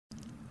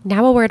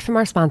Now a word from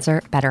our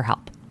sponsor,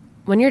 BetterHelp.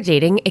 When you're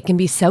dating, it can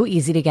be so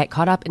easy to get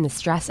caught up in the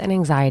stress and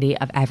anxiety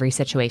of every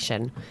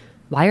situation.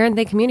 Why aren't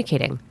they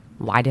communicating?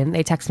 Why didn't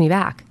they text me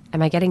back?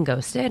 Am I getting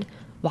ghosted?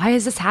 Why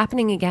is this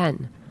happening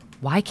again?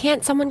 Why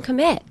can't someone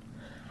commit?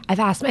 I've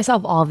asked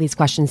myself all of these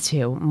questions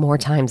too, more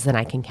times than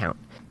I can count.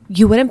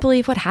 You wouldn't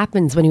believe what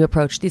happens when you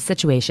approach these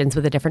situations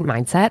with a different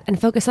mindset and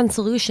focus on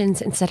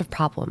solutions instead of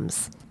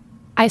problems.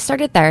 I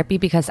started therapy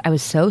because I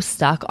was so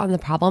stuck on the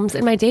problems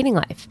in my dating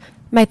life.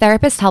 My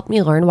therapist helped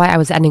me learn why I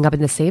was ending up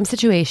in the same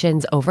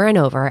situations over and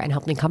over and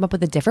helped me come up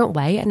with a different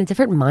way and a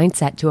different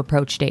mindset to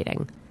approach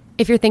dating.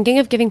 If you're thinking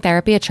of giving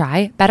therapy a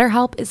try,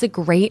 BetterHelp is a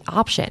great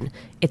option.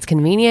 It's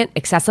convenient,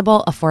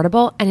 accessible,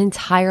 affordable, and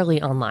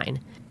entirely online.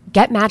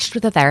 Get matched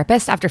with a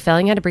therapist after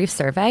filling out a brief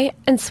survey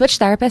and switch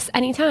therapists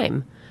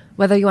anytime.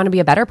 Whether you want to be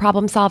a better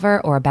problem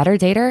solver or a better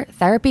dater,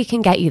 therapy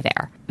can get you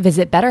there.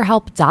 Visit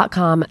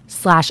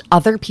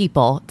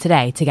betterhelp.com/otherpeople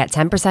today to get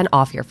 10%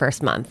 off your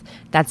first month.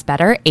 That's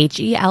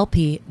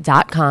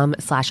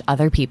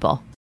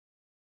betterhelp.com/otherpeople.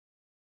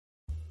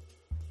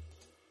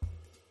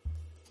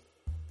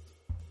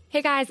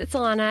 Hey guys, it's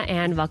Alana,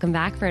 and welcome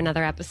back for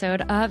another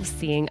episode of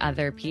Seeing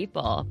Other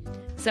People.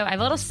 So I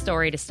have a little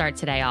story to start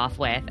today off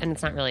with, and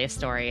it's not really a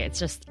story. It's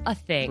just a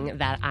thing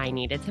that I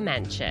needed to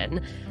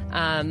mention.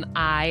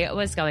 I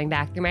was going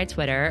back through my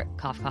Twitter,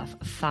 cough, cough,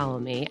 follow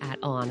me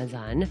at Alana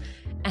Zun,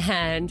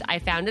 and I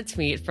found a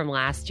tweet from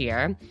last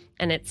year,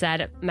 and it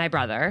said, my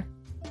brother,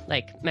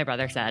 don't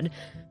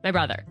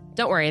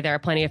worry, there are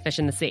plenty of fish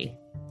in the sea.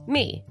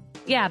 Me,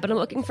 yeah, but I'm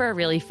looking for a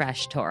really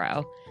fresh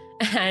Toro.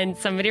 And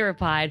somebody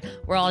replied,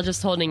 we're all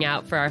just holding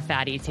out for our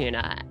fatty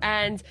tuna.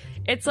 And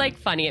it's like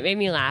funny. It made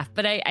me laugh.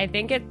 But I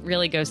think it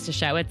really goes to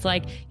show it's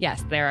like,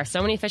 yes, there are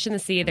so many fish in the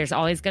sea. There's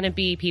always going to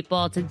be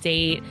people to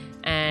date.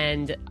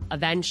 And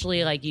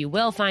eventually, like, you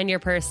will find your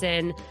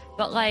person.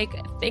 But like,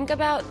 think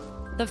about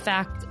the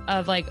fact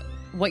of like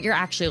what you're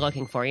actually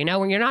looking for. You know,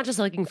 when you're not just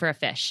looking for a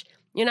fish.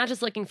 You're not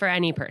just looking for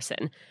any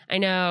person. I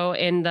know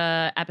in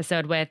the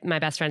episode with my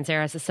best friend,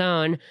 Sarah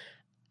Sassone,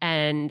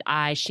 and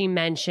she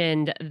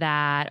mentioned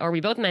that, or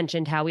we both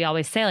mentioned how we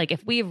always say, like,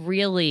 if we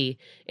really,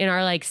 in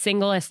our like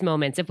singlest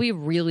moments, if we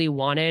really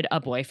wanted a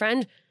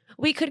boyfriend,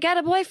 we could get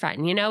a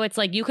boyfriend. You know, it's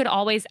like you could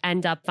always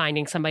end up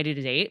finding somebody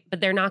to date,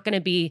 but they're not going to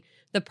be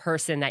the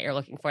person that you're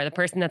looking for, the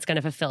person that's going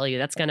to fulfill you,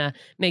 that's going to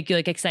make you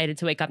like excited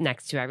to wake up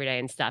next to every day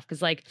and stuff.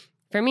 Because like,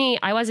 for me,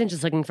 I wasn't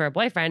just looking for a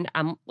boyfriend.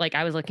 I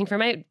was looking for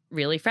my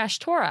really fresh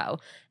Toro.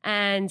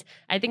 And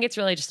I think it's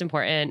really just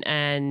important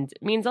and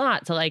means a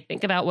lot to like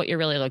think about what you're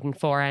really looking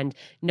for and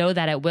know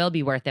that it will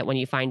be worth it when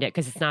you find it,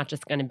 because it's not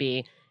just going to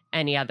be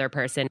any other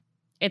person.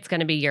 It's going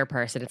to be your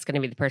person. It's going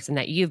to be the person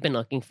that you've been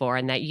looking for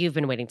and that you've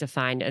been waiting to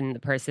find, and the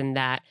person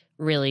that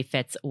really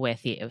fits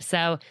with you.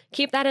 So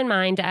keep that in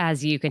mind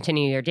as you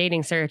continue your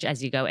dating search,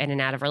 as you go in and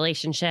out of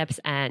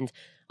relationships and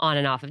on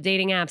and off of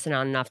dating apps and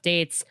on and off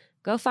dates.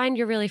 Go find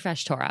your really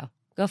fresh Toro.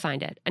 Go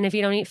find it. And if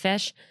you don't eat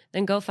fish,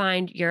 then go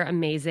find your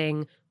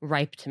amazing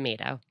ripe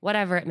tomato,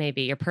 whatever it may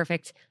be, your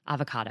perfect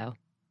avocado.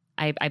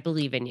 I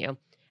believe in you.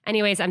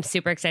 Anyways, I'm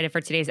super excited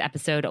for today's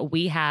episode.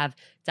 We have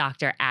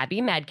Dr.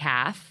 Abby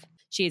Medcalf.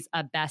 She's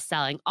a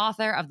best-selling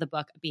author of the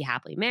book Be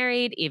Happily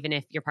Married, Even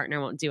If Your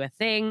Partner Won't Do a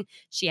Thing.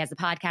 She has a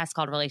podcast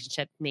called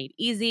Relationship Made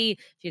Easy.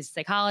 She's a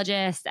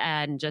psychologist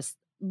and just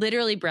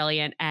literally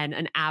brilliant and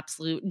an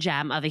absolute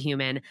gem of a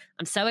human.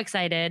 I'm so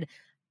excited.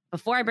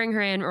 Before I bring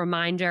her in, a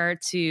reminder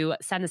to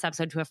send this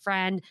episode to a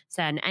friend,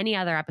 send any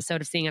other episode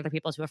of Seeing Other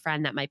People to a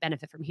friend that might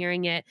benefit from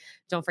hearing it.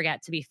 Don't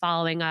forget to be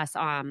following us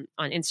on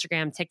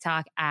Instagram,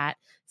 TikTok at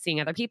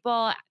Seeing Other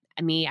People,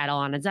 me at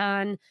Alana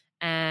Zun,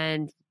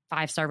 and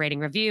 5-star rating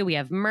review. We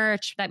have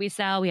merch that we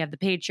sell. We have the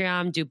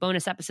Patreon, do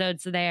bonus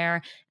episodes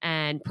there,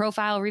 and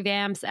profile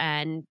revamps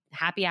and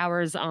happy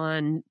hours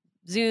on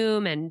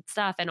Zoom and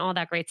stuff and all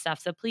that great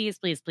stuff. So please,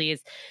 please,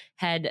 please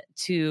head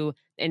to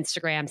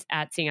Instagrams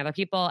at Seeing Other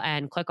People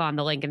and click on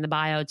the link in the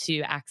bio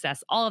to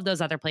access all of those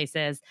other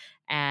places.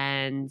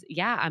 And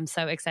yeah, I'm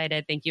so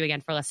excited. Thank you again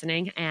for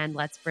listening. And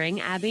let's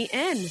bring Abby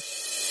in.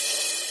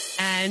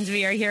 And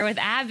we are here with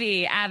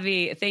Abby.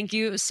 Abby, thank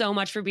you so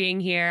much for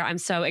being here. I'm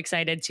so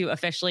excited to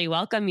officially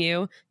welcome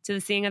you to the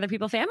Seeing Other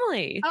People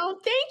family. Oh,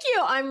 thank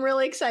you. I'm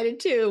really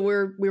excited too.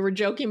 We were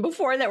joking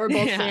before that we're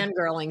both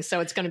fangirling, so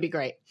it's going to be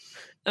great.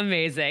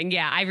 Amazing.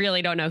 Yeah, I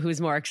really don't know who's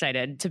more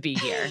excited to be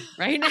here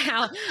right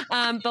now.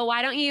 But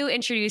why don't you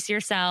introduce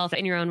yourself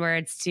in your own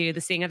words to the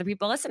Seeing Other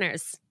People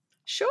listeners?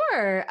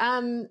 Sure.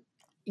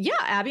 Yeah,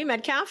 Abby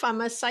Medcalf.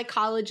 I'm a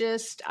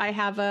psychologist. I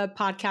have a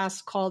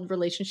podcast called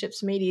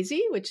Relationships Made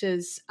Easy, which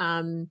is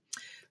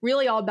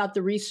really all about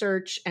the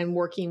research and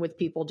working with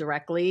people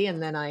directly.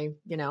 And then I,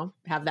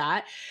 have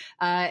that.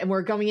 And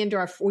we're going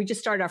into we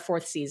just started our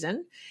 4th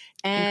season.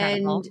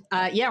 And we're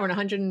in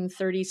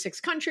 136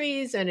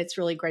 countries, and it's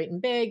really great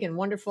and big and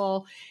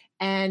wonderful.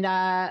 And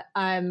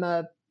I'm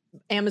a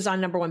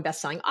Amazon #1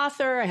 bestselling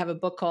author. I have a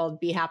book called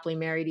Be Happily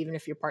Married, Even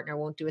If Your Partner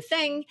Won't Do a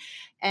Thing.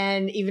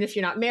 And even if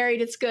you're not married,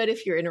 it's good.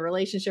 If you're in a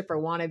relationship or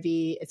want to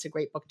be, it's a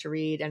great book to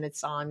read. And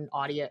it's on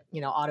audio,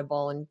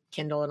 Audible and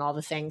Kindle and all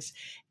the things.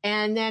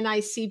 And then I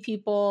see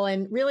people,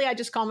 and really I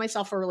just call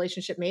myself a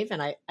relationship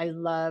maven. I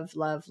love,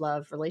 love,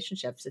 love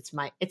relationships. It's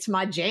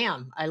my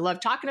jam. I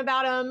love talking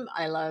about them.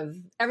 I love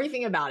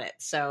everything about it.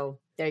 So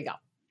there you go.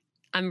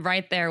 I'm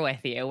right there with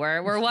you.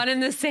 We're one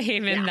and the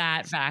same in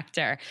that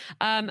factor.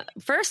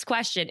 First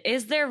question,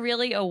 is there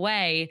really a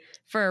way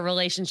for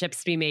relationships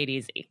to be made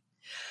easy?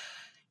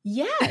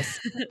 Yes.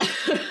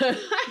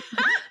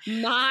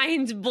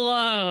 Mind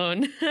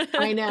blown.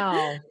 I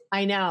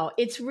know.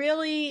 It's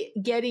really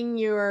getting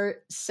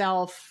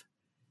yourself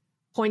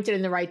pointed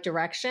in the right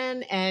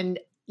direction. And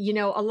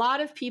a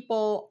lot of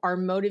people are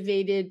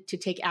motivated to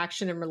take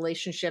action in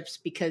relationships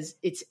because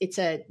it's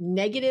a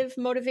negative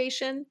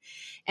motivation.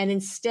 And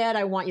instead,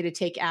 I want you to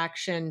take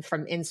action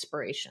from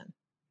inspiration.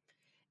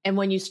 And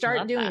when you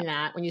start doing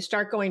that, when you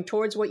start going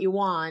towards what you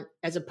want,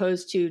 as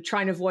opposed to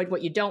trying to avoid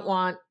what you don't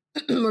want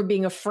or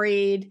being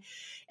afraid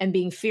and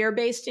being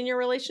fear-based in your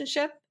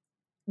relationship,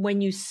 when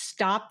you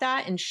stop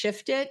that and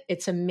shift it,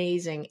 it's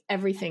amazing.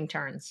 Everything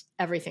turns.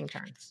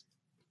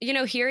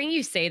 Hearing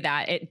you say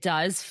that, it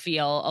does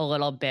feel a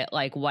little bit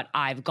like what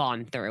I've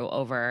gone through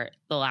over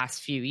the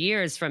last few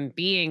years from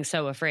being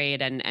so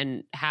afraid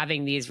and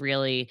having these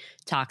really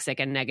toxic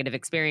and negative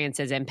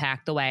experiences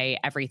impact the way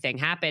everything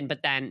happened,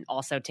 but then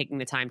also taking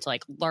the time to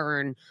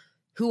learn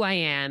who I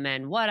am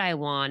and what I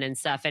want and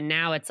stuff. And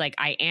now it's like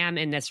I am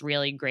in this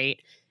really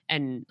great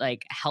and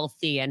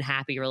healthy and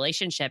happy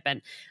relationship.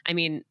 And I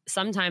mean,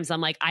 sometimes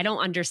I'm like, I don't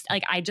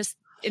understand.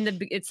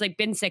 It's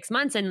been 6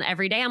 months and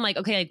every day I'm like,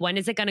 okay, when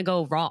is it going to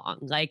go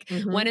wrong?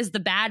 When is the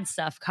bad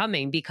stuff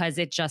coming? Because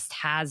it just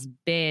has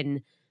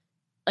been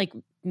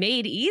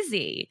made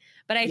easy.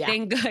 But I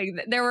think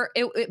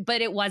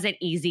but it wasn't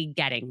easy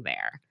getting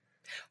there.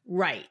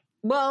 Right.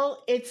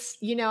 Well, it's,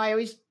 I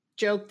always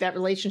joke that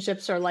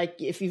relationships are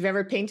like, if you've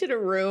ever painted a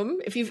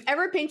room,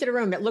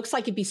 it looks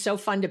like it'd be so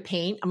fun to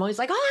paint. I'm always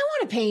like, oh, I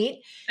want to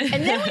paint.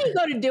 And then when you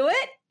go to do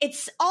it,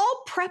 it's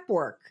all prep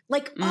work,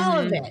 all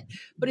of it.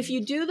 But if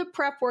you do the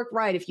prep work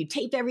right, if you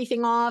tape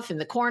everything off in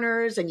the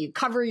corners and you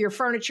cover your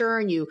furniture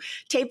and you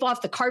tape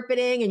off the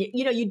carpeting and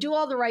you do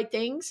all the right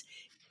things,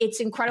 it's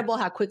incredible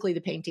how quickly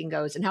the painting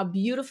goes and how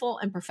beautiful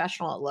and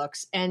professional it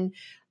looks. And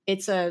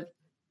it's a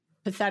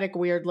pathetic,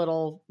 weird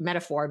little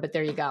metaphor, but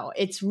there you go.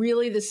 It's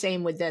really the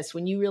same with this.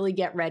 When you really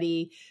get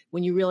ready,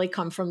 when you really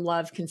come from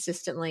love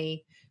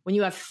consistently, when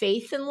you have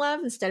faith in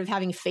love instead of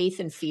having faith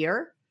in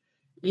fear,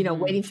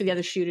 waiting for the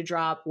other shoe to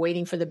drop,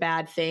 waiting for the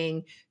bad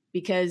thing,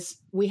 because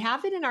we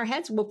have it in our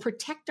heads. We'll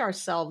protect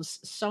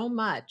ourselves so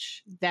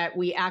much that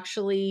we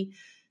actually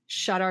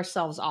shut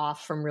ourselves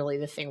off from really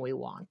the thing we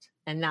want.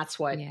 And that's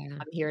what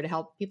I'm here to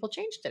help people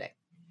change today.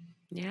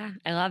 Yeah,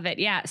 I love it.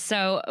 Yeah.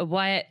 So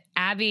what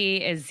Abby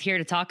is here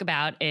to talk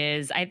about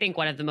is, I think,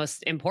 one of the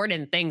most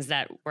important things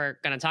that we're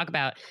going to talk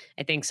about,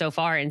 I think, so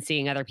far in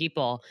seeing other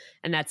people.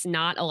 And that's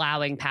not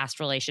allowing past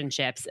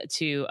relationships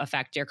to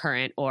affect your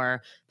current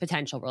or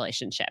potential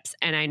relationships.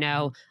 And I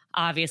know,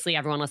 obviously,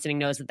 everyone listening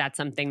knows that that's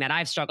something that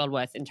I've struggled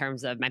with in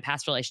terms of my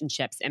past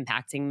relationships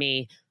impacting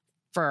me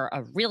for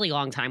a really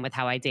long time with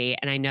how I date.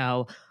 And I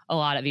know a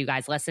lot of you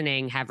guys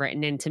listening have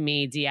written into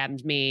me,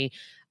 DM'd me,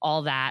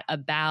 all that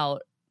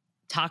about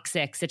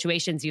toxic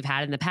situations you've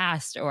had in the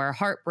past, or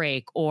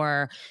heartbreak,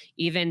 or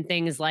even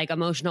things like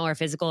emotional or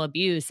physical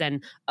abuse.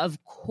 And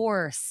of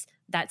course,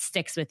 that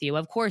sticks with you.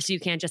 Of course, you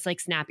can't just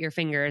snap your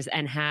fingers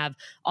and have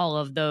all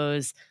of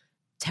those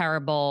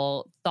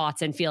terrible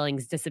thoughts and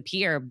feelings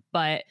disappear.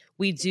 But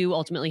we do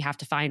ultimately have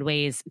to find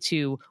ways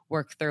to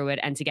work through it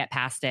and to get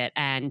past it.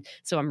 And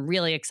so I'm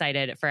really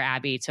excited for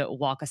Abby to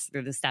walk us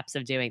through the steps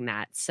of doing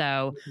that.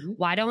 So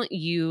why don't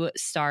you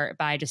start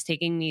by just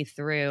taking me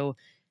through,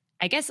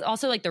 I guess,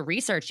 also the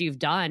research you've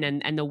done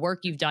and the work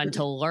you've done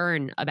to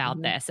learn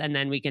about this. And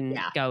then we can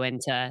go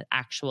into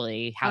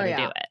actually how to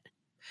do it.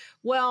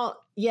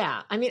 Well,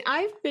 yeah. I mean,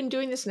 I've been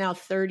doing this now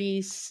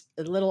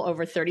a little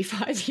over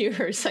 35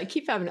 years. I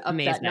keep having to up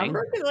that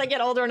number because I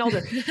get older and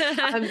older.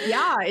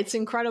 It's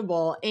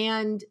incredible.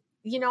 And,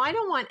 I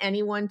don't want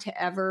anyone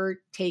to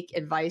ever take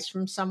advice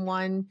from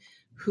someone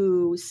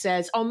who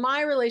says, oh,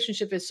 my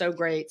relationship is so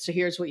great, so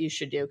here's what you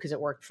should do because it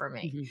worked for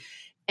me.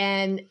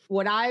 And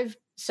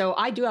so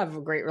I do have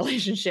a great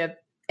relationship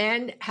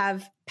and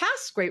have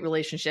past great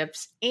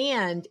relationships.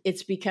 And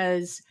it's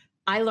because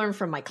I learn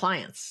from my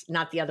clients,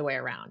 not the other way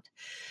around.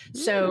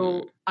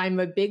 So I'm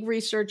a big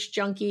research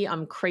junkie.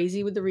 I'm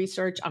crazy with the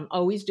research. I'm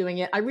always doing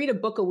it. I read a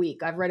book a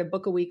week. I've read a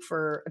book a week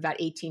for about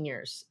 18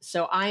 years.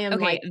 So I am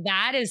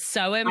that is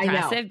so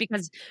impressive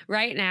because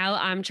right now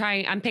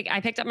I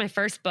picked up my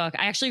first book.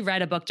 I actually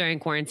read a book during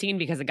quarantine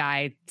because a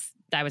guy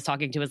I was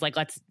talking to was like,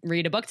 let's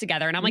read a book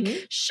together. And I'm Mhm.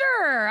 like,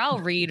 sure, I'll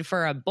read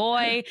for a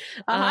boy.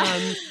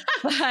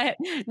 But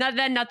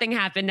then nothing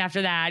happened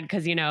after that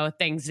because, you know,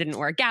 things didn't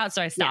work out.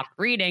 So I stopped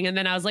reading. And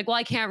then I was like, well,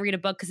 I can't read a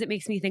book because it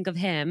makes me think of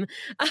him.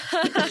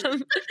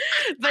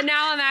 But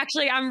now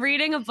I'm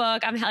reading a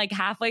book. I'm like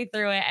halfway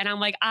through it. And I'm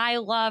like, I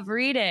love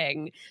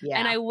reading. Yeah.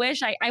 And I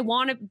wish I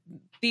want to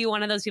be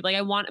one of those people.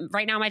 Like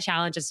right now my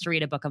challenge is to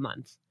read a book a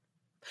month.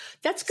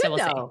 That's good, So we'll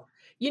though.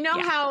 You know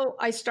how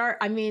I start?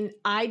 I mean,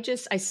 I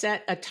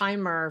set a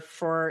timer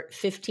for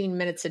 15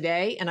 minutes a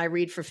day and I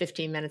read for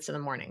 15 minutes in the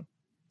morning.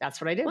 That's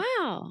what I do.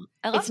 Wow.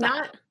 I love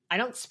that. I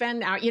don't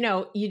spend out, you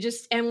know,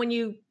 and when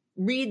you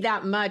read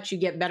that much, you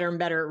get better and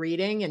better at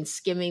reading and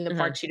skimming the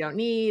parts you don't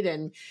need.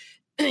 And,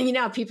 you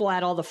know, people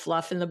add all the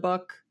fluff in the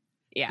book.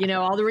 Yeah. You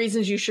know, all the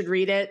reasons you should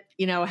read it,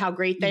 you know, how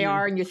great they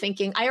are. And you're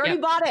thinking, I already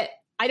bought it.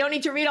 I don't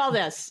need to read all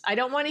this. I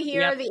don't want to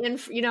hear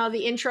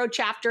the intro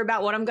chapter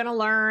about what I'm going to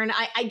learn.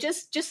 I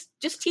just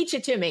teach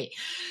it to me.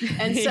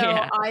 And so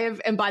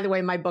and by the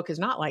way, my book is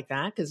not like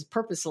that because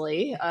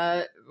purposely,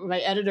 my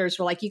editors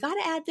were like, you got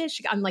to add this.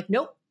 I'm like,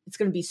 nope, it's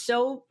going to be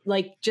so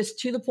like just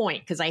to the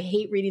point because I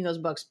hate reading those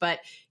books. But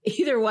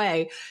either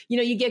way, you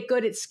know, you get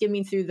good at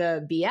skimming through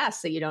the BS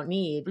that you don't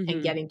need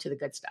and getting to the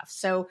good stuff.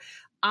 So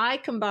I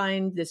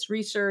combined this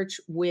research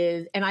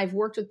and I've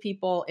worked with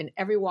people in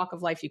every walk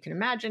of life you can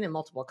imagine in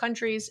multiple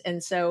countries.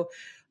 And so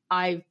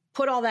I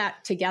put all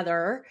that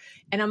together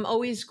and I'm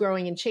always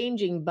growing and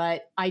changing,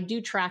 but I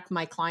do track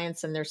my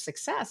clients and their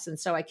success. And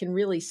so I can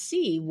really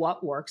see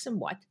what works and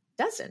what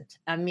doesn't.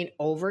 I mean,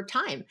 over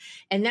time.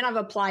 And then I've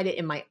applied it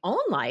in my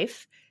own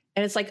life.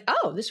 And it's like,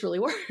 oh, this really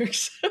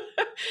works.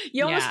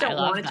 You almost don't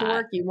want it to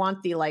work. You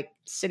want the like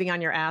sitting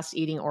on your ass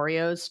eating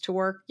Oreos to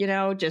work, you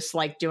know, just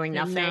like doing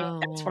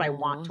nothing. That's what I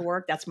want to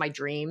work. That's my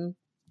dream.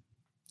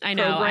 I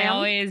know. Program.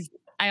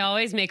 I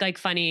always make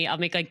I'll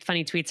make like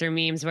funny tweets or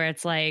memes where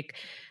it's like,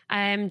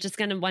 I'm just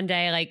going to one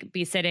day like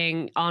be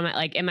sitting on my,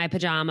 like in my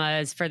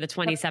pajamas for the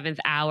 27th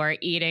hour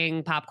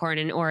eating popcorn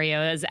and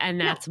Oreos. And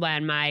that's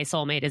when my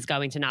soulmate is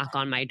going to knock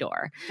on my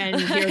door. And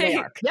here they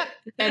are. Yep.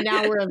 And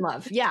now we're in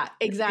love. Yeah,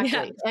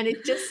 exactly. Yeah. And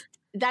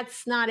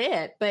that's not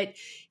it. But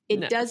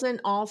it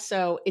doesn't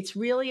also, it's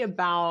really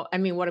about, I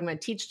mean, what I'm going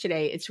to teach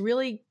today, it's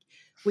really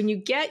when you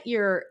get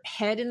your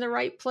head in the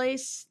right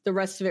place, the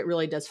rest of it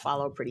really does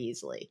follow pretty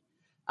easily.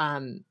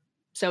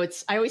 So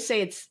I always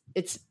say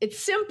it's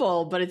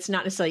simple, but it's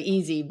not necessarily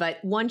easy.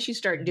 But once you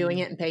start doing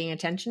it and paying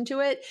attention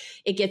to it,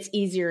 it gets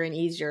easier and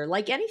easier.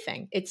 Like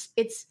anything, it's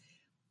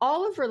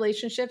all of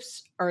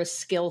relationships are a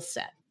skill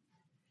set.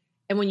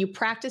 And when you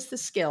practice the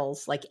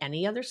skills, like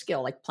any other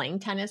skill, like playing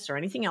tennis or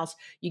anything else,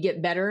 you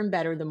get better and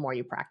better the more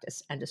you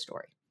practice. End of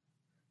story.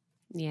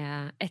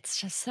 Yeah, it's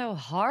just so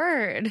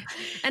hard.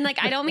 And like,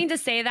 I don't mean to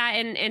say that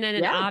in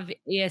an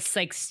obvious,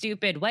 like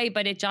stupid way,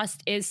 but it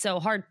just is so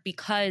hard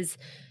because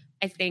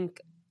I think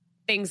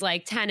things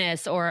like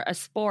tennis or a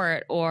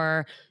sport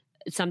or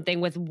something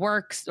with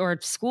works or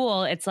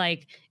school, it's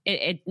like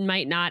it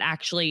might not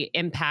actually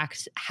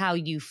impact how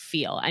you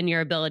feel and your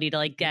ability to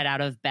like get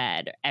out of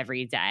bed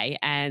every day.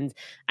 And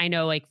I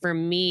know like for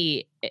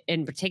me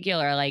in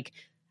particular, like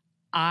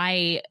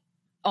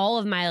all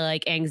of my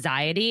like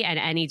anxiety and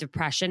any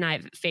depression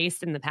I've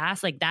faced in the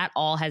past, like that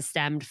all has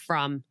stemmed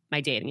from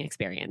my dating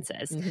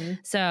experiences.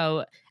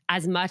 So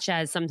as much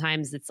as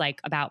sometimes it's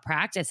like about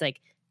practice, like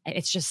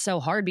it's just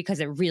so hard because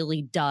it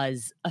really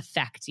does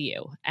affect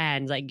you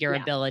and like your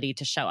ability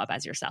to show up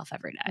as yourself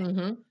every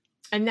day.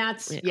 And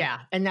that's,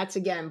 and that's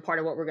again, part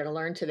of what we're going to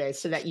learn today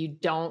so that you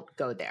don't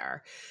go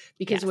there.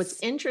 Because what's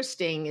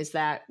interesting is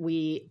that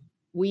we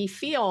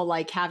feel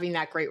like having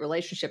that great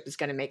relationship is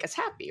going to make us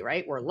happy,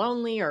 right? We're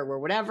lonely or we're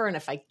whatever. And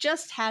if I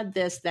just had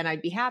this, then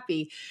I'd be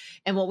happy.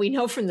 And what we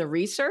know from the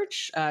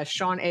research,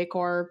 Sean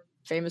Achor,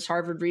 famous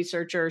Harvard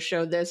researcher,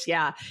 showed this.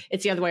 Yeah,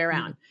 it's the other way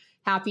around.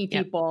 Happy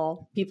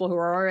people, people who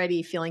are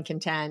already feeling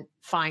content,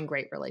 find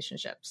great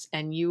relationships.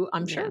 And you,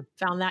 I'm sure,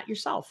 found that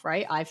yourself,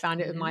 right? I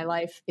found it in my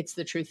life. It's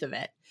the truth of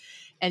it.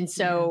 And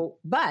so,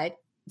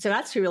 so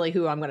that's really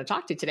who I'm going to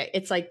talk to today.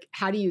 It's like,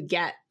 how do you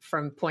get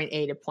from point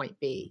A to point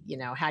B? You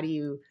know, how do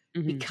you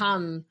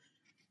become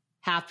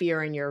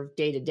happier in your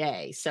day to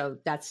day? So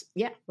that's,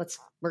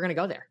 we're going to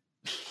go there.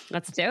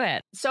 Let's do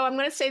it. So I'm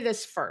going to say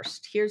this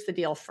first. Here's the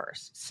deal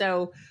first.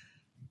 So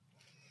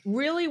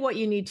really what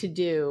you need to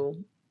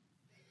do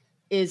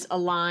is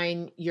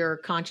align your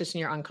conscious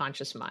and your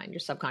unconscious mind, your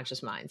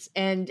subconscious minds.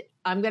 And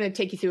I'm going to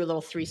take you through a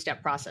little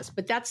 3-step process,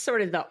 but that's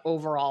sort of the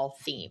overall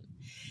theme.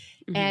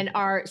 And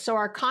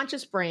our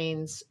conscious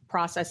brains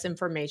process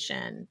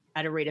information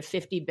at a rate of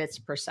 50 bits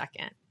per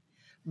second,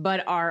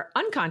 but our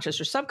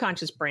unconscious or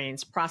subconscious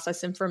brains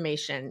process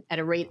information at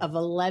a rate of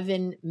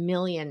 11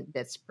 million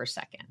bits per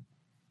second.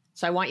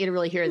 So I want you to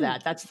really hear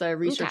that. That's the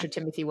researcher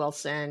Timothy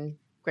Wilson,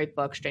 great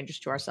book, Strangers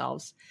to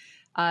Ourselves.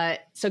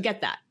 So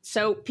get that.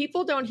 So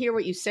people don't hear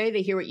what you say,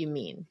 they hear what you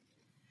mean.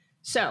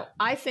 So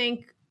I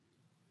think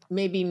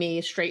maybe me,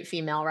 a straight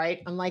female,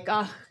 right? I'm like,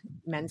 oh,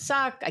 men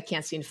suck. I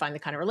can't seem to find the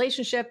kind of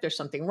relationship. There's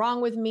something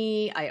wrong with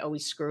me. I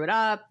always screw it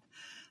up.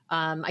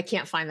 I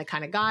can't find the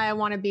kind of guy I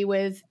want to be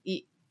with.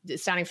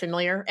 Sounding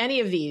familiar? Any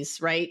of these,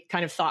 right?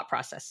 Kind of thought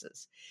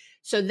processes.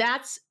 So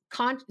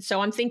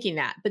so I'm thinking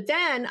that. But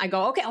then I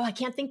go, okay, I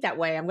can't think that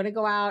way. I'm going to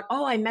go out.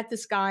 Oh, I met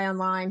this guy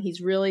online. He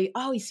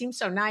seems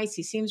so nice.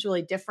 He seems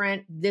really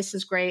different. This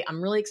is great.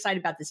 I'm really excited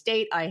about this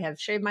date. I have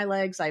shaved my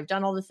legs. I've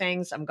done all the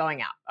things. I'm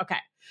going out. Okay.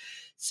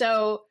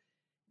 So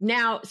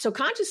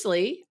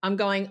consciously I'm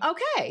going,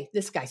 okay,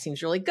 this guy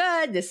seems really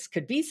good. This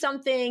could be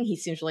something. He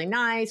seems really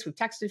nice. We've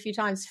texted a few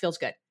times. Feels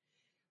good.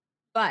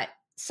 But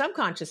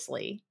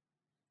subconsciously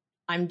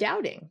I'm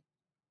doubting,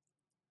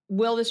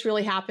 will this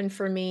really happen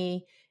for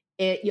me?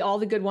 All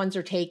the good ones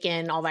are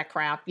taken, all that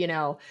crap,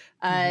 I've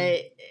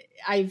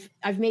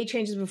made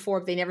changes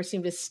before, but they never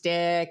seem to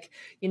stick.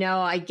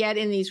 I get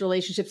in these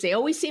relationships. They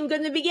always seem good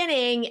in the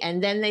beginning,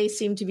 and then they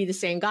seem to be the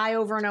same guy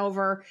over and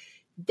over.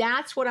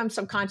 That's what I'm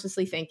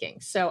subconsciously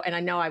thinking. So, and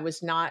I know I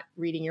was not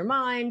reading your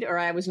mind, or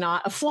I was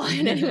not a fly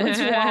in anyone's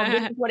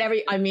wall. Whatever.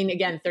 I mean,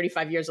 again,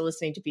 35 years of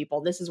listening to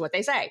people, this is what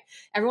they say.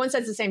 Everyone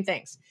says the same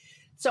things.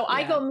 So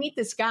I go meet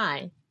this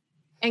guy.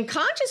 And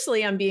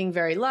consciously, I'm being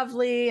very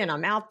lovely and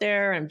I'm out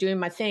there and I'm doing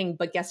my thing.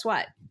 But guess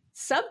what?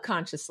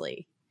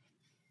 Subconsciously,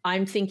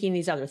 I'm thinking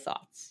these other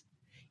thoughts,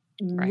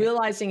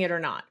 realizing it or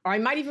not. Or I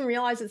might even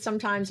realize it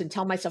sometimes and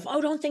tell myself,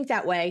 oh, don't think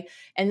that way.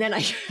 And then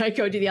I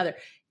go do the other.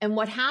 And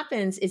what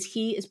happens is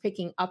he is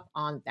picking up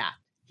on that.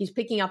 He's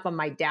picking up on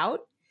my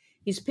doubt.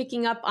 He's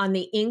picking up on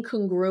the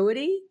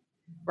incongruity.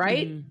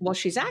 Right? Mm-hmm. Well,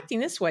 she's acting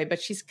this way,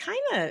 but she's kind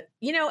of,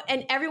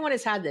 and everyone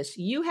has had this.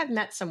 You have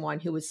met someone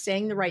who was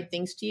saying the right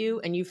things to you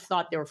and you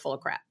thought they were full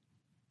of crap.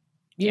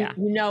 You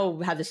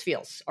know how this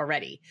feels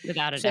already.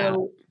 Without a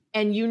doubt.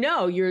 And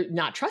you're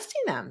not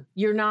trusting them.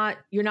 You're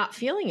not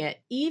feeling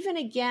it. Even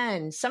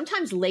again,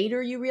 sometimes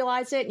later you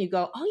realize it and you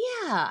go,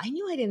 oh yeah, I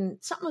knew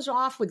something was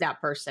off with that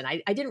person.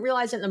 I didn't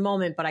realize it in the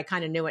moment, but I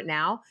kind of knew it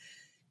now.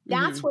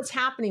 That's what's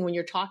happening when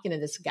you're talking to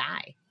this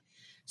guy.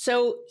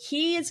 So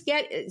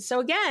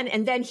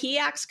and then he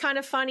acts kind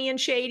of funny and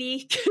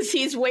shady because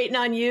he's waiting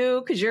on you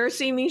because you're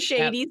seeming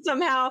shady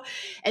somehow.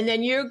 And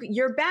then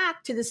you're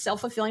back to the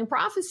self-fulfilling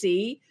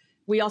prophecy.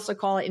 We also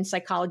call it in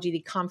psychology,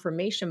 the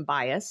confirmation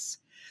bias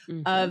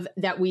of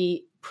that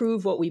we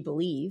prove what we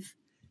believe.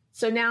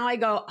 So now I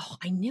go, oh,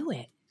 I knew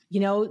it.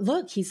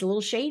 Look, he's a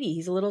little shady.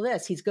 He's a little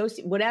this, he's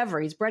ghosting,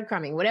 whatever. He's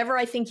breadcrumbing, whatever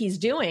I think he's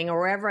doing or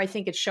wherever I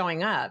think it's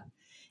showing up.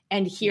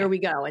 And here we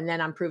go. And then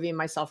I'm proving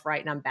myself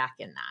right and I'm back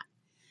in that.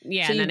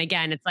 Yeah, so and then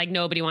again, it's like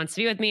nobody wants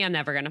to be with me. I'm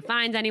never going to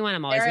find anyone.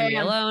 I'm always going to be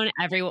alone.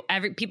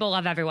 Every people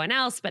love everyone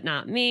else, but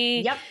not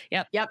me.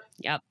 Yep.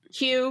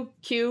 Cue,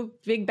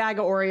 big bag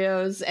of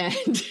Oreos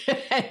and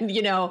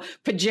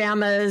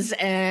pajamas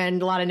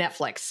and a lot of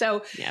Netflix.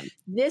 So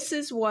this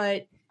is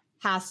what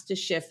has to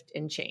shift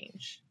and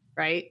change.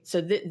 Right.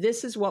 So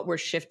this is what we're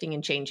shifting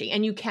and changing.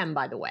 And you can,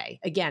 by the way,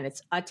 again,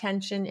 it's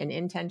attention and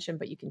intention,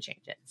 but you can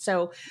change it.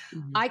 So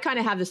I kind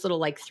of have this little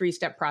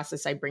 3-step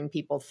process I bring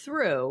people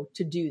through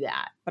to do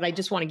that. But I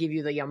just want to give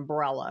you the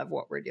umbrella of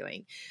what we're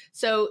doing.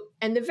 So,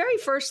 and the very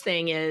first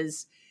thing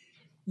is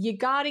you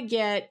got to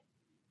get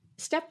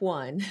step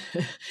one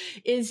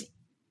is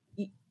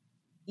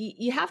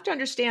you have to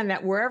understand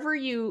that wherever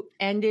you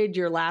ended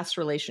your last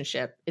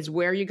relationship is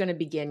where you're going to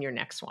begin your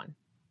next one.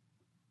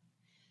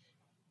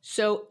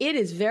 So it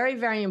is very,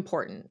 very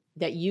important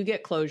that you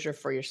get closure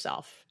for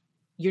yourself.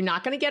 You're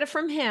not going to get it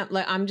from him.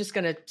 I'm just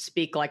going to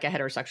speak like a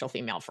heterosexual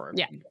female for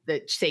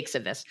the sakes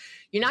of this.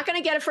 You're not going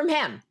to get it from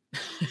him.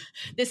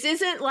 This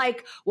isn't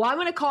like, well, I'm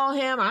going to call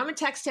him. I'm going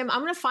to text him.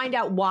 I'm going to find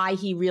out why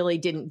he really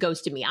didn't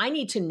ghost me. I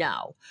need to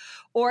know.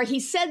 Or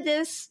he said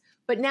this,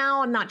 but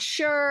now I'm not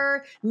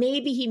sure.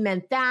 Maybe he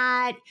meant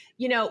that.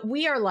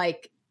 We are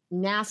like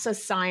NASA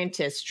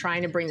scientists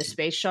trying to bring the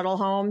space shuttle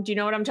home. Do you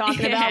know what I'm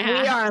talking about?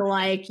 We are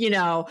like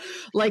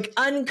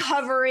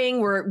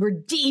uncovering. We're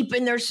deep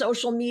in their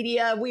social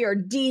media. We are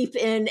deep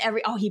in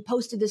he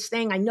posted this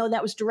thing. I know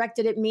that was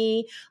directed at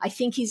me. I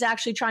think he's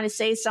actually trying to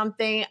say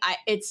something. I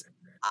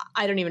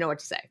don't even know what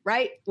to say.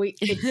 Right?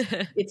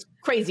 It's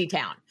crazy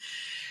town.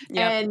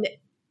 Yep. And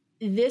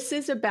this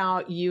is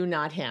about you,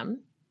 not him.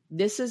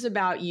 This is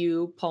about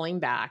you pulling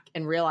back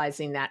and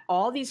realizing that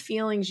all these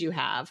feelings you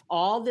have,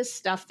 all this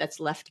stuff that's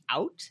left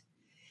out,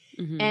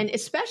 and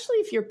especially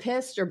if you're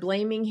pissed or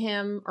blaming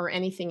him or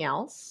anything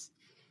else,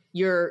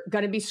 you're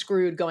going to be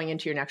screwed going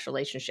into your next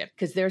relationship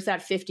because there's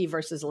that 50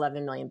 versus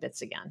 11 million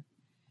bits again.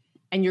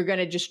 And you're going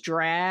to just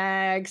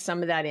drag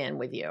some of that in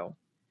with you.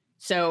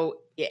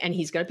 So, and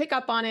he's going to pick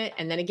up on it.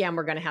 And then again,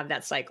 we're going to have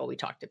that cycle we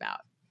talked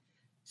about.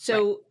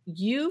 So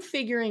you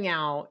figuring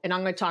out, and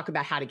I'm going to talk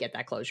about how to get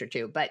that closure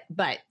too, but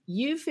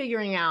you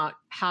figuring out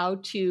how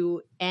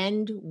to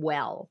end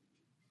well.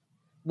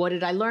 What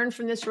did I learn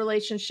from this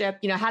relationship?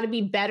 How to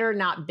be better,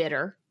 not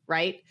bitter,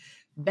 right?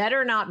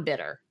 Better, not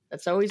bitter.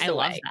 That's always the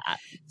way. I love that.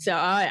 So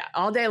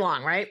all day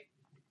long, right?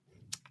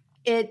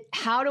 What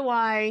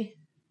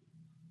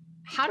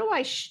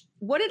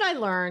did I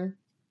learn?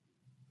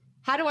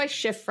 How do I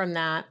shift from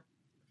that?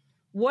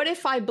 What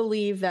if I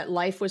believe that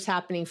life was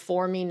happening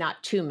for me,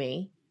 not to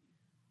me?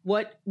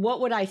 What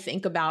would I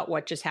think about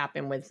what just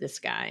happened with this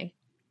guy?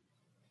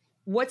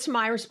 what's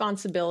my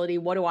responsibility?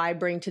 What do I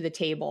bring to the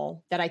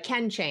table that I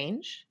can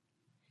change?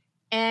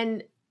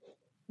 And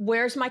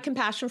where's my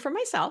compassion for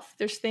myself?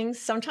 There's things,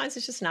 sometimes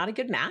it's just not a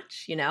good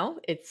match.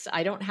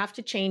 I don't have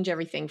to change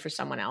everything for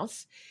someone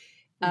else.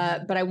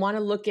 But I want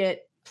to look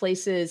at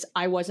places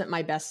I wasn't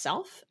my best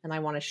self, and I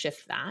want to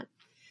shift that.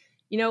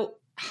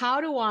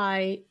 How do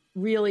I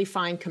really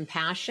find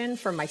compassion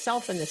for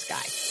myself and this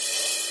guy?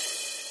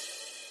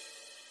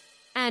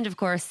 And of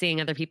course, seeing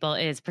other people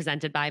is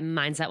presented by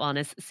Mindset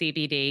Wellness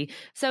CBD.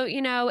 So,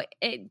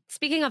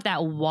 speaking of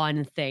that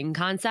one thing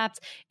concept,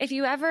 if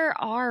you ever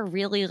are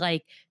really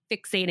like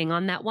fixating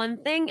on that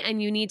one thing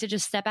and you need to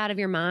just step out of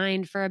your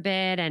mind for a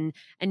bit and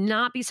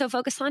not be so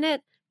focused on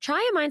it,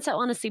 try a Mindset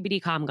Wellness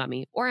CBD Calm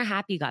Gummy or a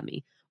Happy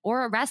Gummy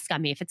or a Rest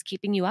Gummy if it's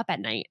keeping you up at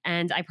night.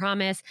 And I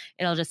promise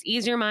it'll just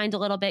ease your mind a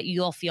little bit.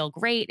 You'll feel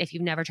great. If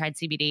you've never tried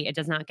CBD, it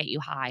does not get you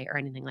high or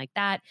anything like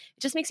that.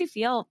 It just makes you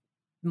feel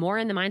more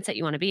in the mindset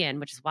you want to be in,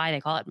 which is why they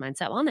call it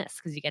Mindset Wellness,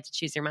 because you get to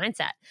choose your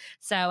mindset.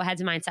 So head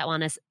to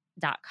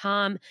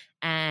mindsetwellness.com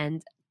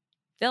and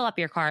fill up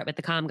your cart with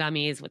the Calm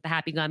Gummies, with the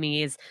Happy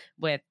Gummies,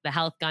 with the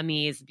Health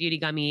Gummies, Beauty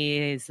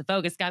Gummies, the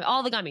Focus Gummies,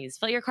 all the gummies.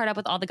 Fill your cart up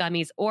with all the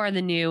gummies or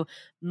the new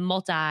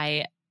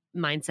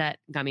multi-mindset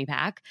gummy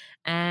pack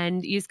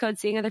and use code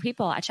Seeing Other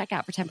People at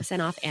checkout for 10%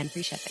 off and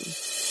free shipping.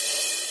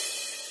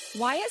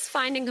 Why is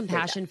finding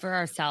compassion for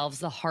ourselves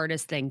the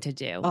hardest thing to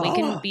do? Oh.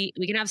 We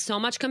can have so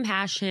much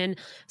compassion,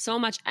 so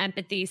much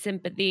empathy,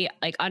 sympathy,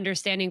 like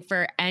understanding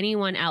for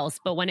anyone else.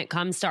 But when it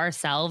comes to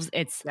ourselves,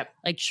 it's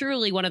like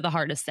truly one of the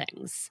hardest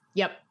things.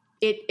 Yep.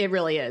 It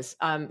really is.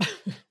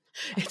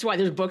 It's why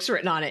there's books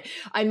written on it.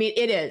 I mean,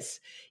 it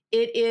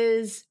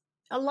is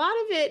a lot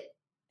of it.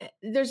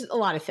 There's a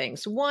lot of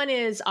things. One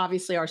is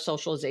obviously our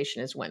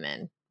socialization as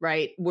women,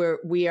 right? Where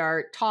we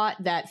are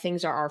taught that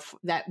things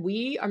that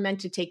we are meant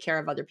to take care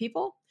of other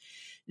people,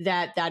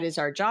 that is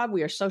our job.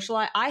 We are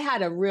socialized. I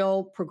had a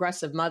real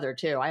progressive mother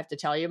too. I have to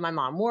tell you, my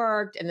mom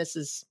worked, and this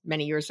is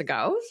many years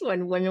ago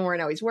when women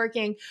weren't always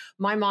working.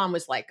 My mom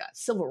was like a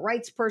civil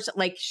rights person.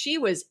 Like she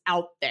was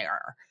out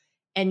there,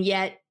 and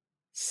yet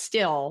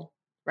still,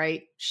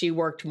 right? She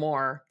worked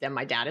more than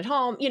my dad at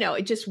home.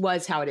 It just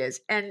was how it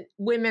is. And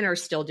women are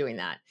still doing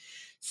that.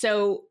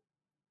 So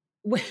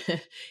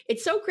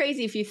it's so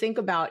crazy if you think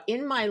about,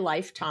 in my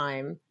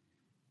lifetime,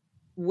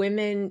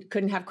 women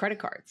couldn't have credit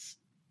cards.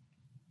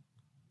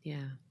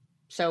 Yeah.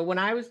 So when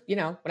I was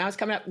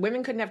coming up,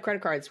 women couldn't have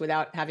credit cards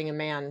without having a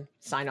man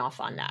sign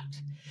off on that.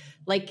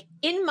 Like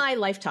in my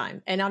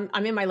lifetime, and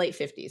I'm in my late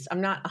 50s,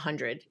 I'm not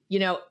 100,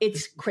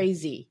 it's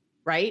crazy,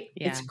 right?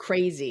 Yeah. It's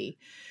crazy.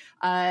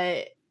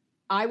 I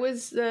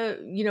was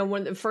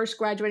one of the first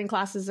graduating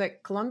classes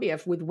at Columbia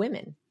with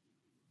women.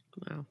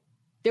 Wow.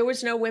 There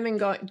was no women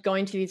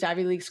going to these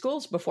Ivy League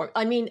schools before.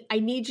 I mean, I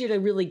need you to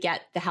really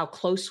get how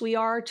close we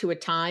are to a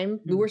time.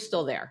 Mm-hmm. We were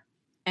still there.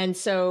 And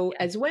so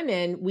as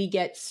women, we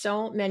get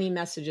so many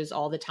messages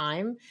all the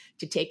time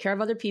to take care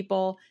of other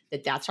people,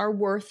 that's our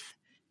worth,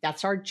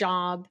 that's our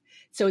job.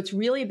 So it's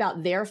really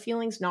about their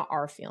feelings, not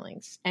our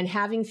feelings. And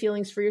having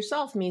feelings for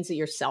yourself means that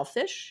you're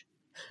selfish,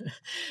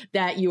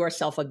 that you are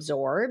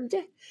self-absorbed,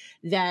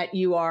 that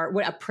you are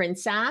a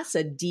princess,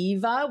 a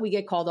diva. We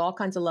get called all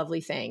kinds of lovely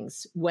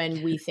things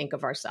when we think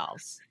of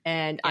ourselves.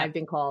 And I've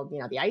been called,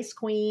 the ice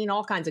queen,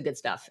 all kinds of good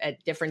stuff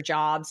at different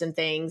jobs and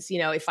things,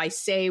 if I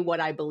say what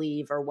I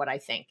believe or what I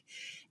think.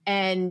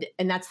 And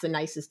that's the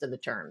nicest of the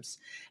terms.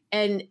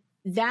 And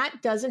that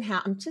doesn't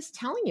happen. I'm just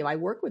telling you, I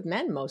work with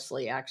men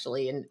mostly,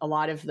 actually, in a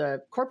lot of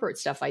the corporate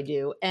stuff I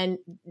do. And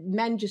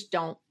men just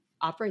don't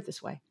operate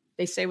this way.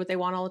 They say what they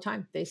want all the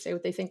time. They say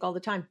what they think all the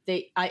time.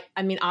 I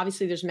mean,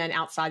 obviously there's men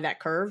outside that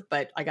curve,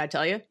 but I got to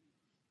tell you,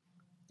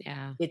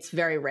 it's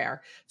very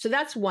rare. So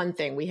that's one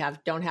thing. We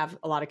don't have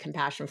a lot of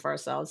compassion for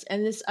ourselves.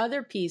 And this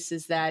other piece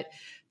is that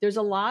there's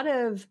a lot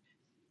of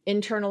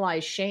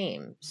internalized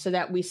shame, so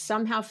that we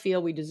somehow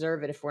feel we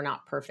deserve it if we're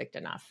not perfect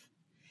enough.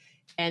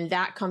 And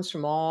that comes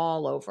from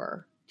all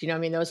over. Do you know what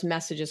I mean? Those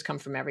messages come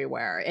from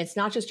everywhere. It's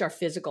not just our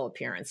physical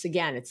appearance.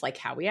 Again, it's like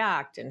how we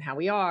act and how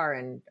we are,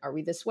 and are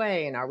we this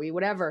way, and are we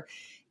whatever.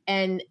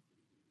 And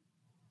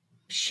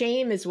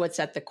shame is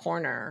what's at the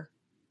corner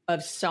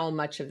of so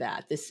much of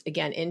that. This,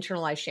 again,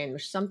 internalized shame.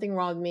 There's something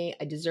wrong with me.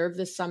 I deserve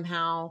this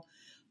somehow.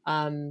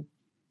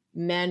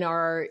 Men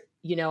are,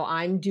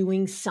 I'm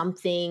doing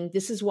something.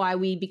 This is why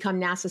we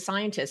become NASA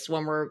scientists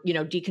when we're,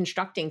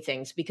 deconstructing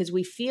things, because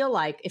we feel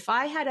like if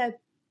I had a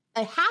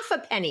half a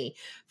penny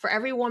for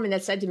every woman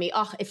that said to me,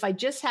 "Oh, if I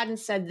just hadn't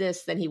said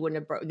this, then we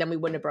wouldn't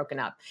have broken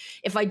up.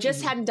 If I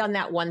just hadn't done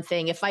that one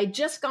thing, if I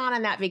just gone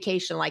on that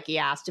vacation like he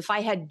asked, if I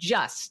had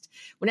just,"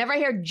 whenever I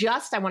hear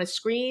 "just," I want to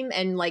scream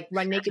and like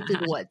run naked through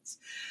the woods.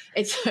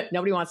 It's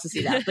nobody wants to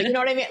see that, but you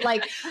know what I mean?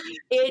 Like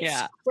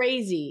it's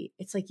crazy.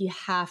 It's like we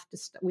have to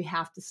stop.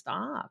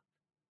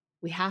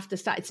 We have to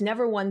stop. It's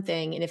never one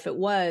thing. And if it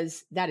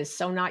was, that is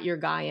so not your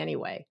guy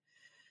anyway,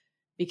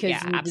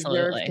 because you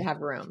deserve to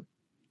have room.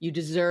 You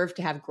deserve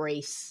to have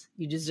grace.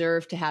 You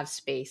deserve to have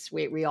space.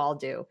 We all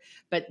do.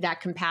 But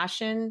that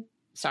compassion,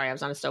 sorry, I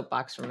was on a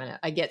soapbox for a minute.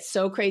 I get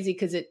so crazy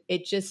because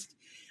it just,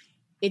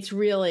 it's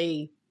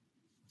really,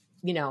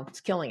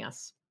 it's killing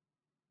us.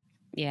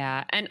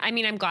 Yeah. And I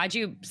mean, I'm glad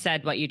you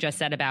said what you just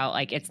said about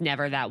like, it's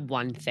never that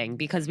one thing,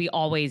 because we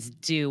always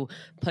do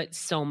put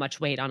so much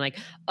weight on like,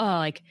 oh,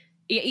 like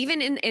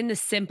even in the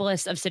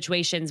simplest of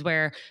situations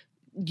where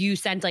you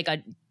sent like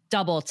a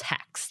double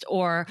text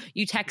or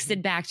you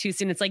texted back too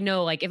soon. It's like,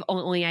 no, like if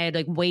only I had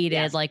like waited,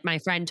 Yes. like my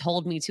friend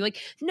told me to, like,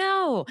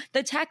 no,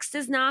 the text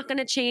is not going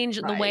to change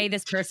the way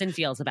this person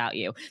feels about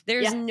you.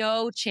 There's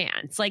no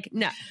chance. Like,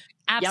 no.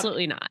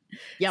 Absolutely not.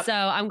 Yep. So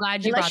I'm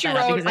glad you Unless brought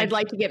that up. Because I'd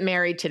like to get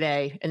married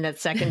today in that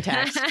second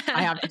text.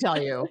 I have to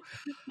tell you,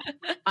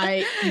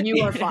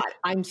 you are fine.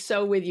 I'm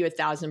so with you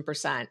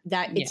 1,000%.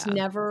 That it's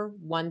never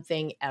one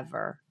thing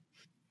ever.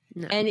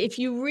 No. And if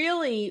you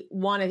really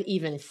want to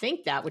even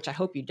think that, which I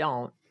hope you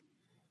don't,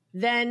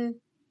 then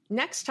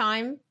next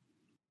time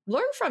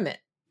learn from it.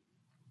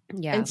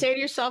 Yeah. And say to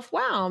yourself,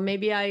 wow,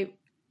 maybe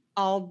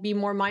I'll be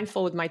more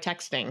mindful with my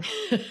texting.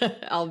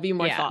 I'll be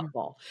more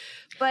thoughtful.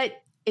 But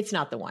it's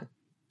not the one.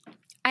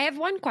 I have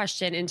one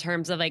question in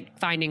terms of like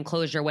finding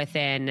closure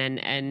within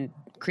and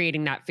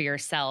creating that for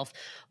yourself.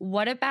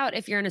 What about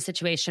if you're in a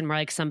situation where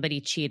like somebody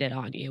cheated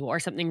on you or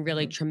something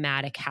really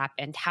traumatic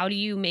happened? How do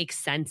you make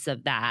sense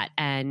of that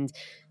and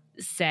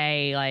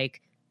say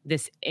like,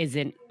 this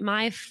isn't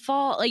my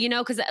fault? Like,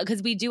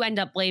 because we do end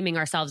up blaming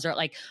ourselves, or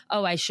like,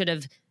 oh, I should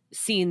have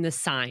seen the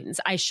signs.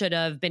 I should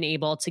have been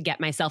able to get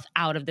myself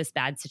out of this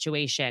bad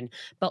situation.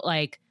 But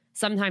like,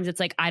 sometimes it's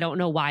like, I don't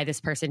know why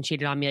this person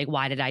cheated on me. Like,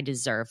 why did I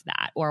deserve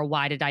that? Or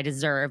why did I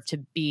deserve to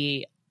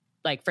be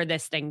like, for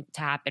this thing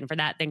to happen, for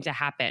that thing to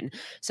happen?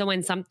 So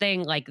when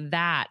something like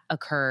that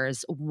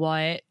occurs,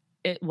 what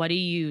do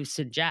you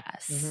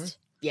suggest? Mm-hmm.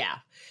 Yeah.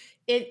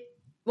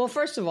 Well,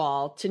 first of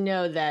all, to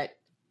know that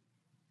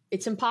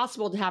it's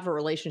impossible to have a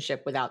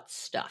relationship without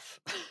stuff,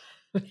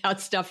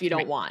 without stuff you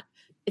don't want.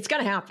 It's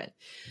going to happen.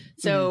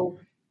 So,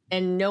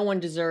 and no one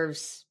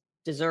deserves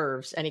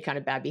any kind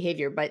of bad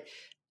behavior,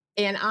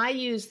 and I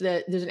use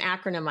there's an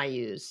acronym I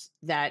use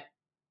that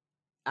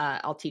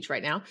I'll teach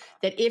right now,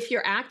 that if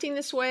you're acting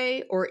this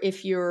way or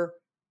if you're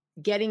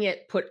getting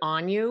it put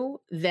on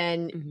you,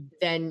 then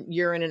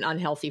you're in an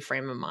unhealthy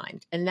frame of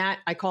mind. And that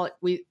I call it,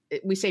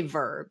 we say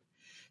verb.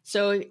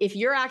 So if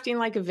you're acting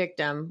like a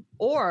victim,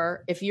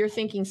 or if you're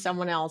thinking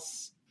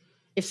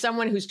if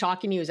someone who's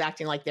talking to you is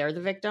acting like they're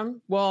the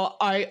victim, well,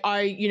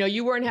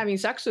 you weren't having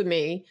sex with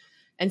me.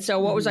 And so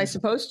what was I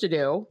supposed to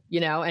do?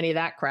 Any of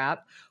that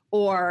crap.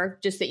 Or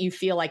just that you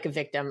feel like a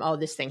victim. Oh,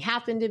 this thing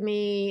happened to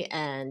me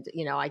and,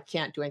 I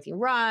can't do anything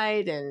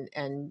right.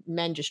 And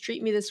men just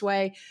treat me this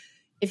way.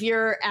 If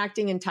you're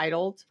acting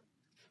entitled,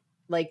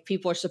 like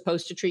people are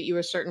supposed to treat you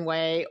a certain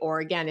way. Or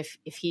again, if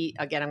he,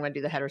 I'm going to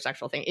do the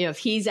heterosexual thing. If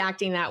he's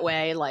acting that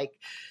way, like,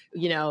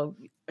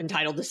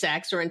 entitled to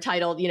sex or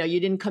entitled, you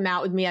didn't come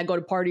out with me. I go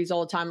to parties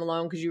all the time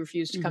alone because you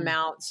refused to come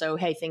out. So,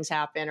 hey, things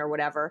happen or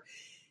whatever.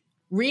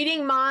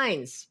 Reading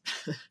minds.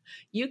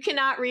 You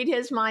cannot read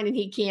his mind and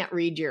he can't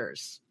read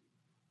yours.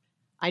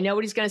 I know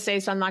what he's going to say,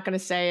 so I'm not going to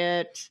say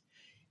it.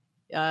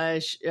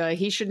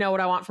 He should know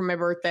what I want for my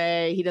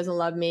birthday. He doesn't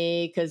love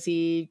me because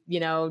he,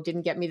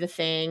 didn't get me the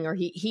thing, or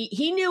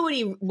he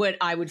knew what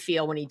I would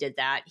feel when he did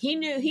that. He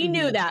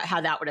knew that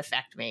how that would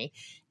affect me.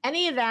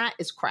 Any of that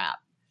is crap.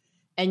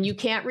 And you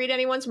can't read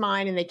anyone's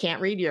mind and they can't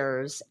read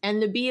yours.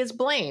 And the B is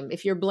blame.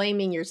 If you're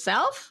blaming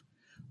yourself,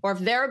 or if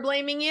they're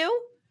blaming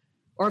you,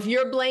 or if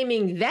you're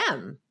blaming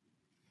them,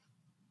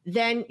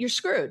 then you're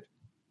screwed.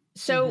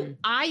 So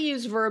I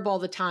use verb all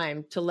the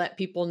time to let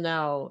people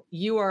know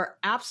you are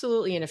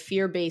absolutely in a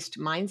fear-based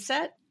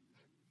mindset.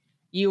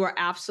 You are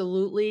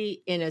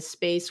absolutely in a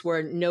space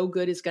where no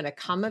good is going to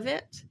come of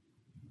it.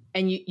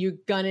 And you're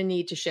going to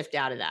need to shift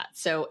out of that.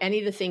 So any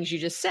of the things you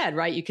just said,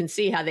 right, you can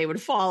see how they would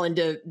fall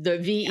into the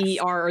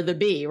VER or the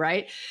B,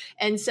 right?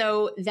 And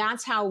so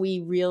that's how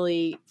we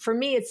really, for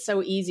me, it's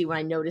so easy when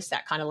I notice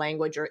that kind of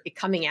language or it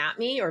coming at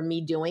me or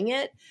me doing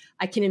it,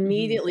 I can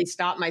immediately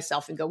stop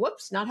myself and go,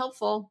 whoops, not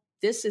helpful.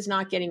 This is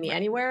not getting me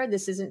anywhere.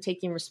 This isn't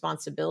taking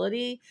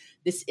responsibility.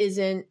 This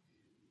isn't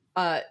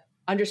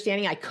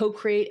understanding I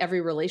co-create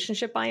every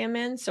relationship I am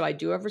in. So I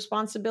do have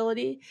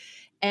responsibility.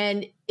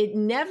 And it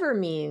never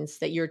means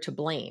that you're to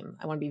blame.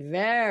 I want to be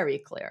very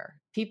clear.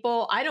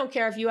 People, I don't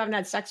care if you haven't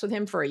had sex with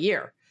him for a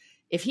year.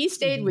 If he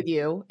stayed with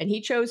you and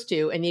he chose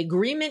to, and the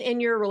agreement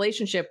in your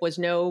relationship was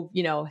no,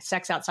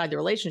 sex outside the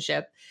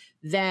relationship,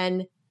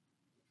 then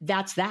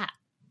that's that.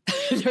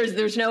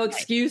 There's no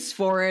excuse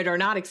for it or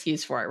not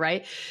excuse for it,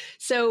 right?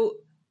 So,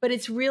 but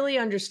it's really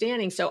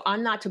understanding. So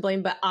I'm not to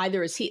blame, but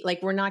either is he.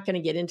 Like, we're not going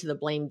to get into the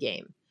blame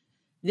game.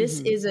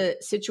 This is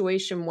a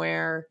situation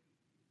where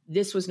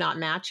this was not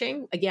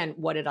matching. Again,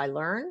 what did I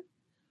learn?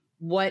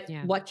 What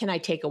can I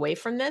take away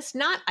from this?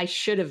 Not I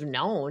should have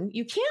known.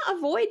 You can't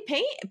avoid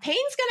pain.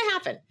 Pain's going to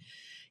happen.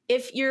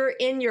 If you're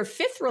in your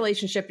fifth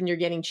relationship and you're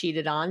getting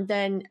cheated on,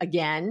 then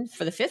again,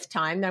 for the fifth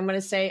time, I'm going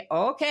to say,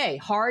 okay,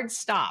 hard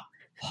stop.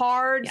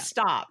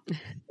 Stop.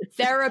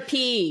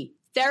 Therapy.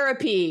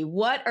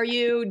 What are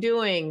you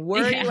doing?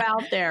 Where are you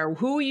out there?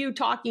 Who are you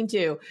talking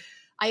to?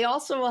 I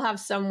also will have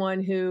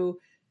someone who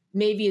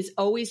maybe is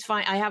always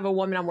fine. I have a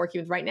woman I'm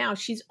working with right now.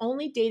 She's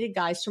only dated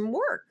guys from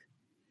work.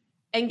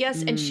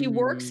 And she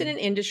works in an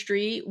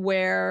industry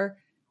where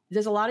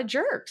there's a lot of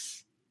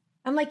jerks.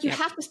 I'm like, you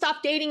have to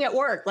stop dating at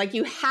work. Like,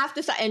 you have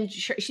to stop. And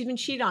she's been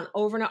cheated on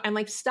over and over. I'm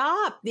like,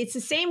 stop. It's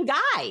the same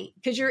guy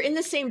because you're in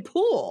the same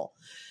pool.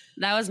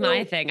 That was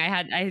my thing.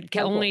 I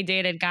only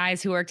dated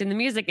guys who worked in the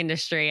music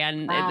industry,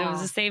 and it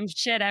was the same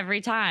shit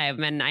every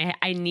time. And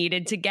I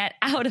needed to get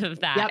out of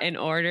that in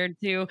order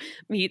to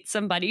meet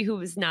somebody who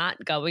was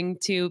not going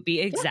to be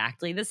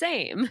exactly the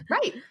same.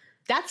 Right.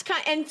 That's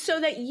and so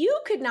that you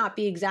could not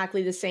be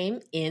exactly the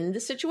same in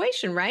the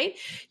situation, right?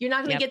 You're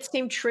not going to get the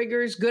same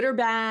triggers, good or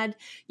bad.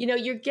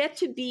 You get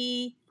to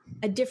be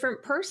a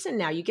different person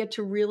now. You get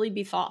to really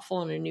be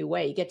thoughtful in a new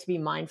way. You get to be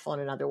mindful in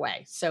another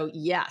way. So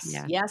yes.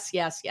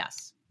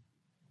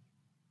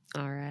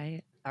 All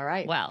right.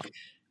 Well,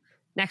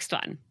 next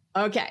one.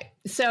 Okay.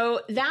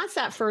 So that's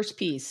that first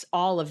piece,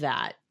 all of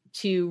that,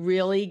 to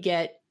really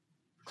get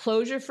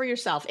closure for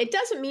yourself. It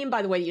doesn't mean,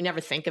 by the way, you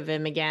never think of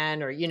him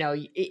again, or,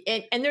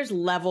 and there's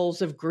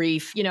levels of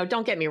grief,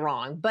 don't get me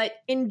wrong, but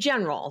in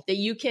general, that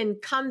you can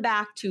come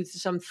back to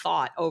some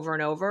thought over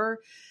and over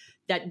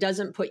that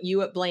doesn't put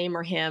you at blame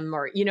or him,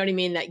 or, you know what I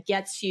mean? That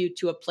gets you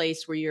to a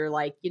place where you're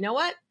like, you know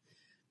what?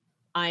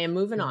 I am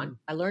moving on.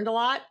 I learned a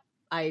lot.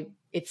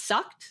 It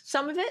sucked,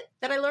 some of it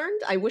that I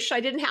learned. I wish I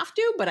didn't have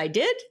to, but I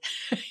did.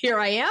 Here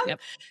I am.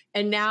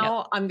 And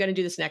now I'm going to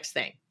do this next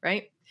thing.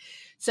 Right.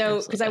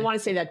 So, because I want to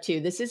say that too.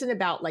 This isn't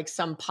about like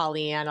some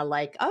Pollyanna,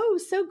 like, oh,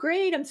 so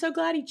great. I'm so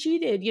glad he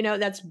cheated.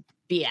 That's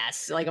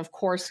BS. Like, of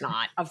course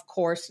not. Of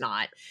course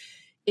not.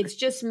 It's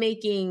just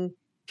making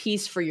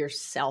peace for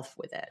yourself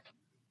with it,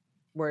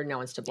 where no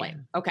one's to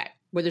blame. Okay.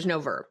 Where there's no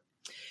verb.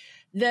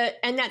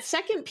 And that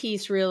second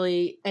piece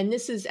really, and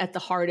this is at the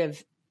heart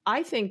of,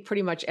 I think,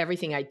 pretty much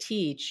everything I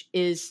teach,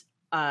 is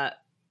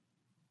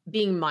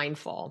being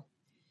mindful,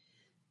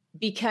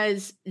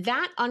 because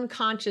that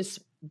unconscious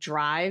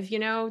drive,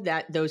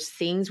 that those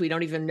things we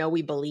don't even know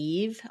we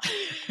believe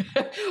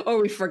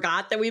or we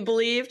forgot that we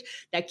believed,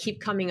 that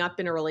keep coming up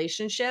in a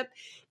relationship.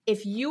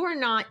 If you are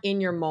not in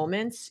your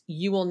moments,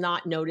 you will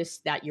not notice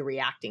that you're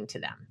reacting to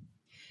them.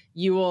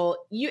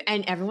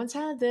 And everyone's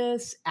had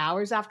this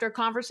hours after a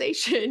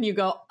conversation, you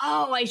go,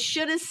 oh, I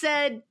should have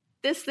said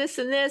this,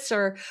 and this,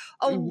 or,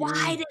 oh,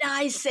 why did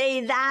I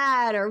say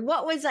that? Or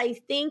what was I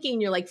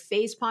thinking? You're like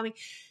face palming.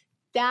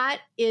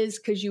 That is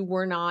because you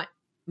were not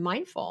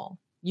mindful.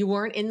 You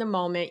weren't in the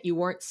moment. You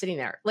weren't sitting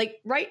there.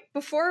 Like right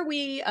before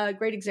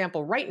great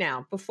example, right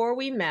now, before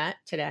we met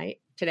today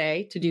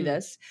to do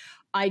this,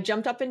 I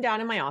jumped up and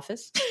down in my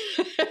office.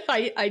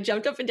 I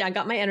jumped up and down,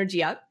 got my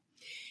energy up,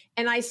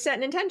 and I set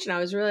an intention. I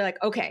was really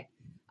like, okay,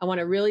 I want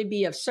to really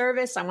be of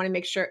service. I want to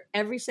make sure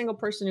every single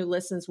person who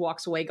listens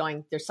walks away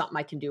going, there's something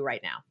I can do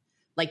right now.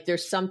 Like,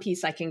 there's some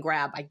piece I can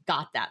grab. I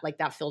got that. Like,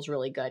 that feels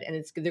really good.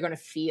 And they're going to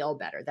feel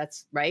better.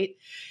 That's right.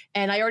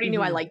 And I already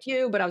knew I liked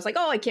you, but I was like,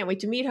 oh, I can't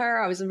wait to meet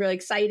her. I was really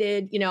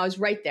excited. I was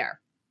right there.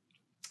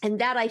 And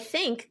that, I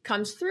think,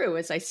 comes through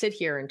as I sit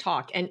here and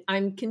talk. And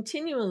I'm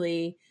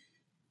continually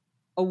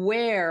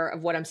aware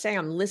of what I'm saying.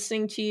 I'm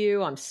listening to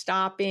you. I'm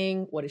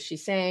stopping. What is she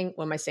saying?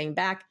 What am I saying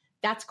back?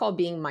 That's called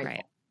being mindful.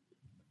 Right.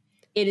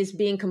 It is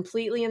being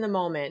completely in the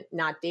moment,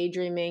 not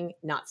daydreaming,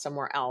 not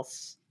somewhere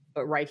else,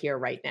 but right here,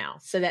 right now,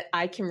 so that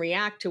I can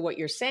react to what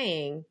you're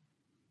saying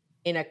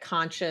in a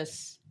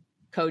conscious,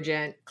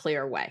 cogent,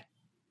 clear way.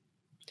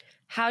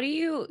 How do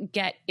you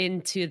get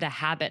into the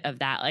habit of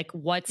that? Like,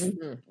 what's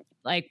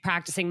like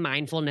practicing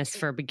mindfulness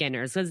for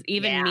beginners? Because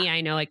even me,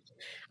 I know, like,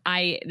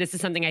 this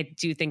is something I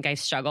do think I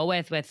struggle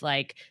with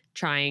like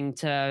trying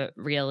to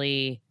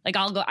really, like,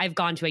 I've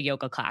gone to a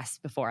yoga class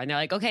before, and they're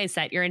like, okay,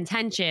 set your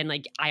intention.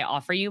 Like, I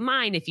offer you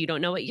mine if you don't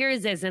know what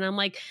yours is. And I'm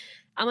like,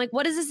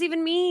 what does this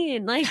even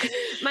mean? Like,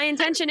 my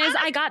intention is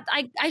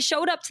I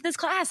showed up to this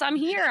class. I'm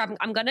here.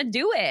 I'm going to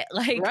do it.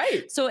 Like,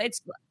 right. So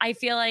I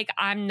feel like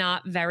I'm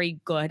not very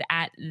good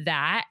at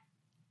that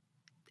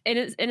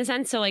in a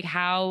sense. So like,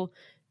 how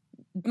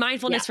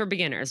mindfulness for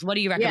beginners, what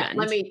do you recommend?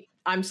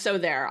 I'm so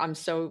there. I'm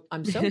so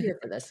here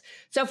for this.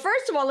 So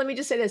first of all, let me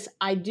just say this.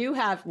 I do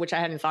have, which I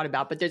hadn't thought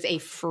about, but there's a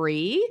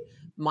free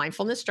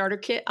mindfulness starter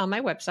kit on my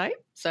website.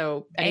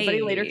 So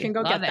anybody later can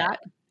go get that.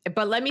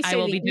 But let me say, I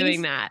will be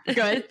doing that.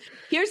 Good.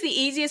 Here's the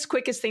easiest,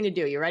 quickest thing to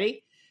do. You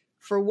ready?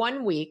 For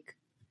 1 week,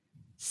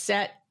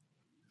 set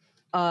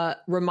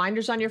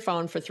reminders on your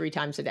phone for 3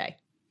 times a day.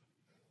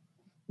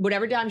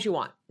 Whatever times you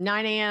want.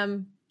 9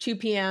 a.m., 2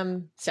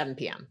 p.m., 7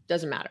 p.m.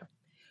 Doesn't matter.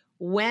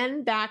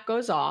 When that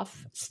goes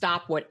off,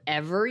 stop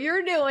whatever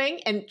you're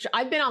doing. And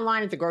I've been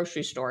online at the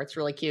grocery store. It's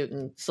really cute.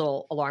 And this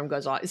little alarm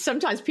goes off.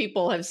 Sometimes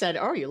people have said, oh,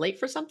 are you late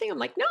for something? I'm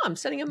like, no, I'm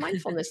setting a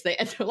mindfulness thing.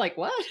 And they're like,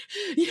 what?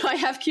 I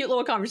have cute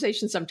little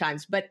conversations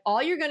sometimes. But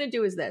all you're going to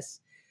do is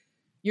this.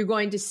 You're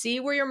going to see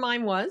where your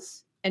mind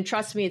was. And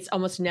trust me, it's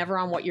almost never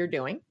on what you're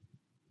doing.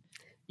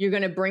 You're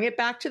going to bring it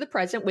back to the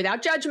present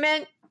without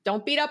judgment.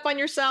 Don't beat up on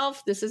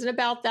yourself. This isn't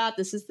about that.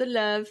 This is the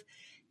love.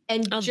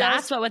 And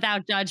that's what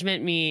without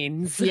judgment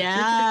means.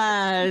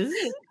 Yes.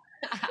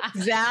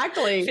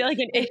 Exactly. I feel like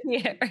an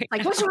idiot. Right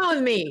like, now. what's wrong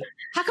with me?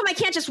 How come I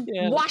can't just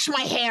wash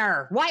my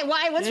hair?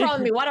 Why? What's wrong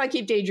with me? Why do I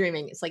keep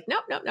daydreaming? It's like,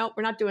 nope.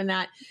 We're not doing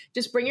that.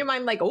 Just bring your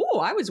mind like, oh,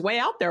 I was way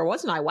out there,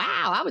 wasn't I?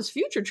 Wow. I was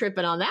future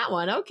tripping on that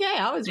one. Okay.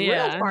 I was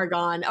real far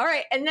gone. All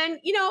right. And then,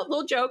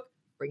 little joke,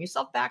 bring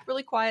yourself back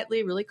really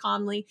quietly, really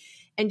calmly,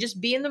 and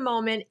just be in the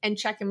moment and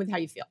check in with how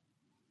you feel.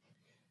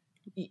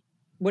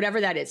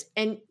 Whatever that is.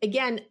 And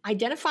again,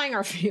 identifying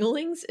our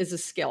feelings is a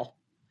skill.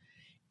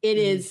 It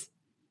is,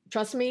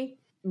 trust me,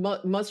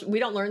 most we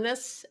don't learn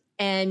this,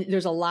 and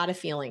there's a lot of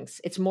feelings.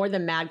 It's more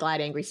than mad,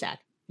 glad, angry, sad.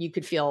 You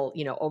could feel,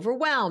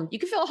 overwhelmed. You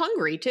could feel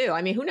hungry too.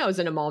 I mean, who knows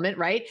in a moment,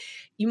 right?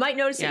 You might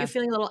notice that you're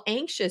feeling a little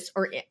anxious,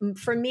 or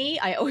for me,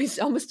 I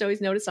almost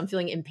always notice I'm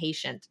feeling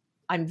impatient.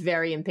 I'm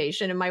very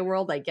impatient in my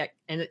world.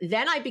 And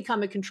then I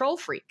become a control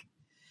freak.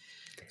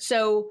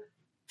 So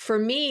for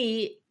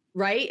me,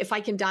 right, if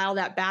I can dial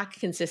that back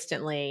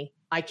consistently,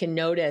 I can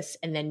notice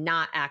and then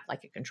not act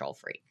like a control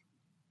freak,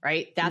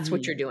 right? That's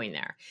what you're doing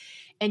there.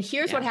 And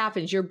here's what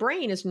happens. Your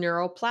brain is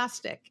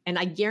neuroplastic. And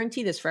I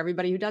guarantee this for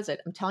everybody who does it.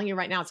 I'm telling you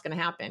right now, it's going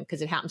to happen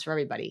because it happens for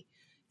everybody.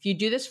 If you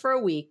do this for a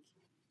week,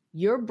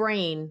 your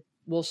brain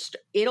will,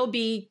 it'll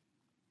be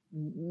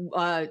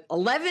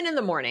 11 in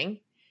the morning,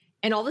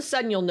 and all of a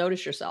sudden you'll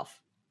notice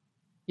yourself.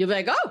 You'll be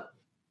like, oh,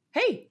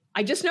 hey,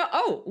 I just know,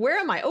 oh, where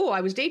am I? Oh,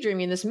 I was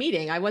daydreaming in this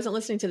meeting. I wasn't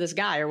listening to this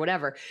guy or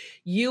whatever.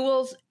 You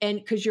will, and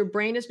because your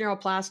brain is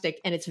neuroplastic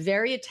and it's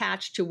very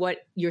attached to what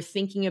you're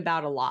thinking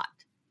about a lot.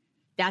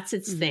 That's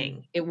its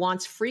thing. It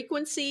wants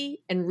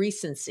frequency and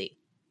recency.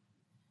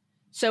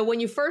 So when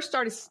you first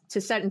start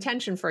to set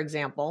intention, for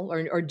example,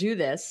 or do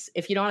this,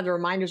 if you don't have the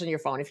reminders on your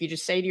phone, if you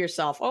just say to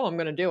yourself, oh, I'm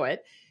going to do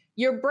it,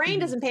 your brain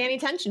doesn't pay any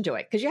attention to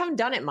it because you haven't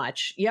done it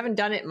much.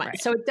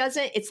 Right. So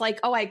it's like,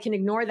 oh, I can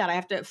ignore that. I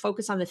have to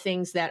focus on the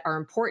things that are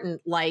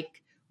important,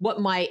 like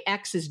what my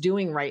ex is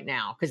doing right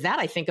now, because that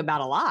I think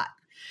about a lot.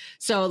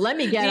 So let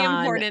me get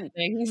on important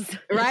things,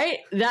 right?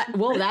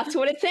 That's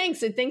what it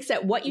thinks. It thinks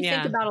that what you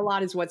think about a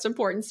lot is what's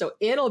important. So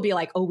it'll be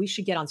like, oh, we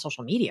should get on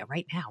social media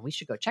right now. We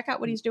should go check out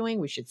what he's doing.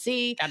 We should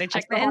see. Got to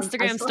check the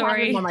Instagram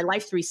story on my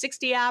Life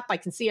 360 app. I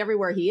can see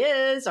everywhere he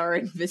is, or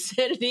in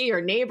vicinity,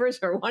 or neighbors,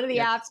 or one of the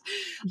apps.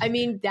 I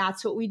mean,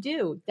 that's what we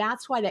do.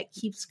 That's why that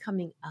keeps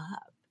coming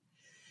up.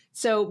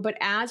 So, but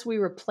as we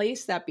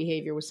replace that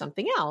behavior with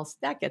something else,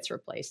 that gets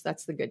replaced.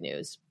 That's the good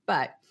news.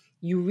 But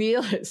the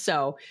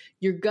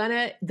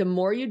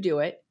more you do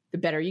it, the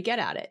better you get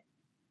at it.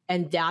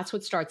 And that's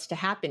what starts to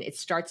happen. It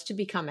starts to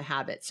become a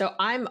habit. So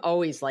I'm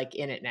always like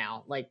in it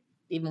now, like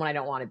even when I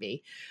don't want to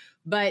be.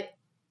 But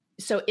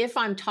so if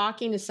I'm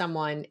talking to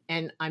someone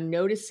and I'm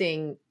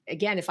noticing,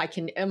 again, if I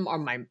can,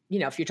 or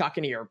if you're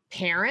talking to your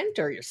parent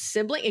or your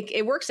sibling,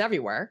 it works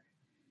everywhere.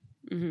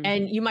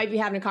 And you might be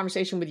having a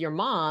conversation with your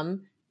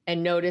mom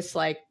and notice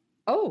like,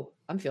 oh,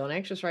 I'm feeling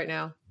anxious right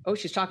now. Oh,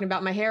 she's talking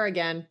about my hair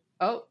again.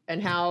 Oh,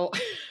 and how,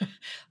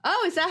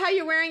 oh, is that how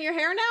you're wearing your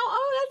hair now?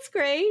 Oh, that's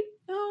great.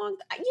 Oh,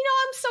 I'm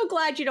so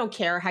glad you don't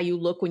care how you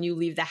look when you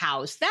leave the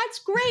house. That's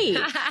great.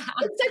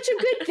 It's such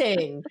a good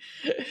thing.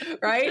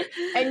 Right.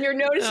 And you're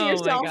noticing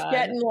yourself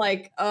getting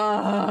like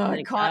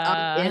caught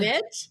up in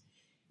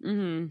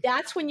it.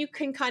 That's when you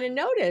can kind of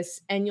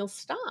notice and you'll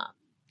stop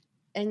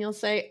and you'll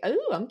say,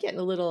 oh, I'm getting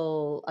a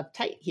little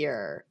uptight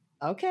here.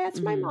 Okay, that's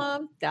my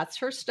mom. That's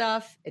her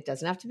stuff. It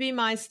doesn't have to be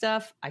my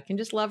stuff. I can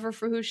just love her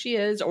for who she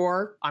is,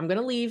 or I'm going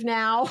to leave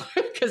now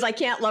because I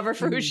can't love her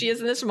for who she is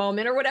in this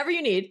moment, or whatever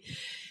you need.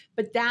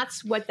 But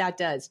that's what that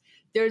does.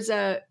 There's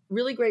a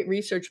really great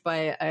research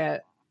by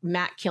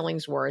Matt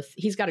Killingsworth.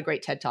 He's got a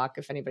great TED Talk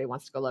if anybody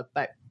wants to go look.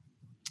 But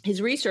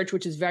his research,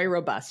 which is very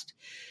robust,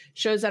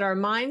 shows that our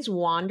minds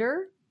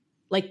wander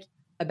like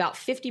about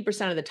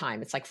 50% of the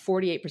time. It's like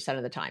 48%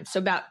 of the time. So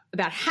about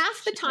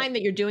half the time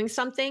that you're doing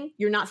something,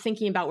 you're not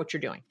thinking about what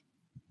you're doing.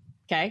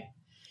 Okay.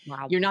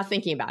 Wow. You're not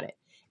thinking about it.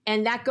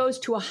 And that goes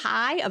to a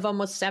high of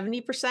almost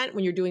 70%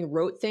 when you're doing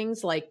rote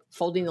things like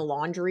folding the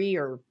laundry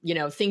or,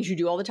 things you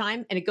do all the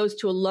time. And it goes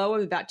to a low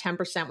of about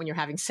 10% when you're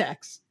having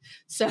sex.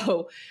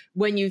 So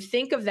when you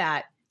think of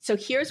that, so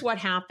here's what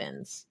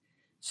happens.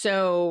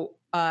 So,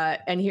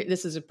 and here,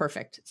 this is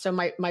perfect. So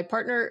my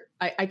partner,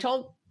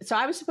 so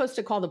I was supposed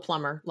to call the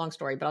plumber, long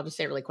story, but I'll just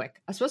say it really quick.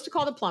 I was supposed to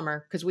call the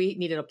plumber because we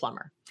needed a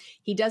plumber.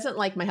 He doesn't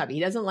like my hubby. He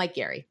doesn't like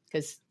Gary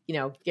because,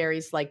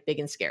 Gary's like big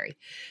and scary.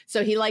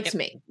 So he likes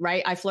me,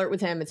 right? I flirt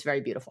with him. It's very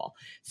beautiful.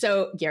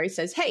 So Gary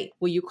says, hey,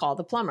 will you call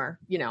the plumber,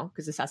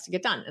 because this has to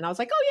get done. And I was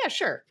like, oh yeah,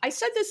 sure. I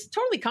said this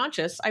totally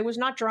conscious. I was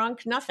not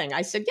drunk, nothing.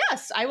 I said,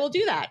 yes, I will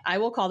do that. I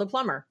will call the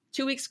plumber.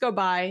 2 weeks go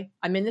by.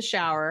 I'm in the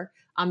shower.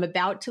 I'm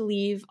about to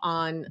leave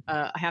on,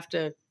 I have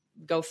to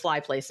go fly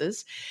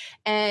places.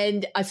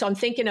 And so I'm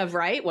thinking of,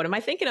 right, what am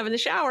I thinking of in the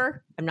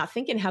shower? I'm not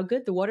thinking how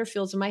good the water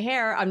feels in my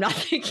hair. I'm not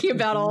thinking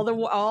about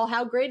all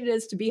how great it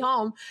is to be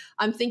home.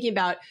 I'm thinking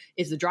about,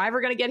 is the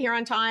driver going to get here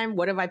on time?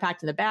 What have I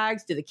packed in the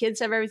bags? Do the kids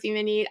have everything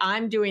they need?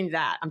 I'm doing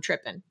that. I'm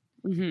tripping.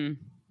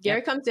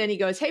 Gary comes in. He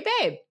goes, hey,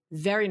 babe,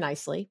 very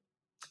nicely.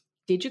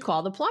 Did you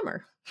call the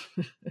plumber?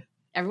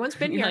 Everyone's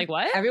been here. Like,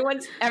 what?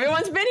 Everyone's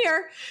been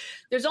here.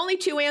 There's only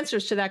two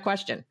answers to that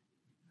question.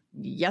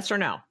 Yes or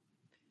no?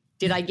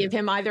 Did I give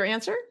him either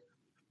answer?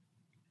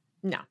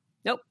 No.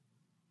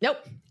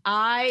 Nope.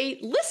 I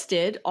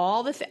listed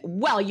all the things.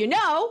 Well,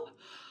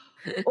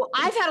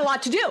 I've had a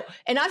lot to do,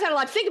 and I've had a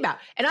lot to think about,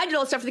 and I did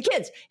all the stuff for the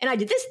kids, and I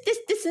did this,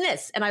 and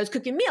this, and I was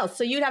cooking meals,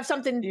 so you'd have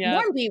something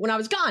warm to eat when I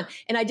was gone,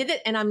 and I did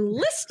it, and I'm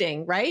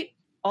listing, right,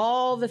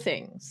 all the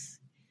things.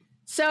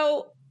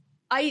 So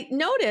I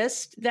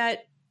noticed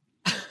that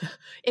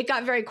it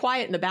got very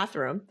quiet in the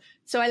bathroom,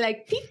 so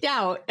I peeked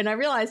out, and I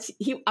realized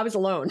I was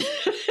alone.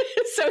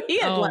 So he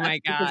had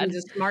left because he's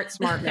a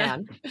smart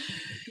man.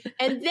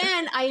 And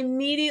then I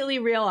immediately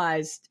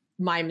realized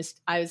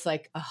I was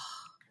like, oh,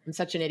 I'm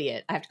such an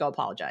idiot. I have to go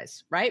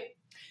apologize. Right.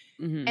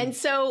 Mm-hmm. And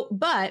so,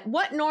 but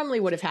what normally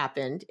would have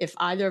happened if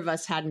either of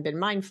us hadn't been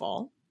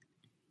mindful,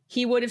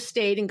 he would have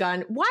stayed and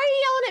gone, why are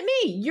you yelling at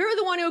me? You're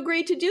the one who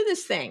agreed to do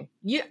this thing.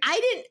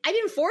 I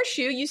didn't force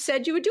you. You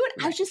said you would do it.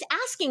 Right. I was just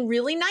asking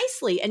really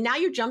nicely. And now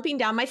you're jumping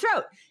down my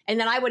throat. And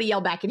then I would have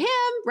yelled back at him,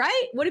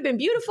 right? Would have been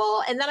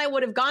beautiful. And then I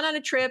would have gone on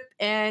a trip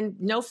and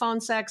no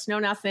phone sex, no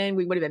nothing.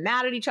 We would have been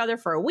mad at each other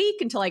for a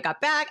week until I got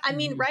back. I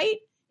mean, right?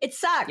 It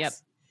sucks. Yep.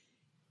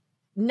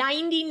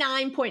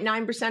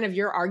 99.9% of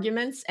your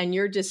arguments and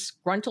your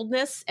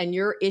disgruntledness and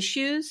your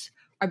issues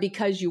are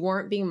because you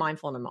weren't being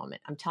mindful in the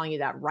moment. I'm telling you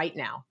that right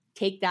now.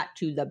 Take that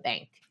to the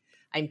bank.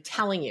 I'm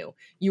telling you,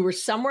 you were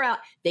somewhere out.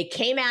 They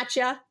came at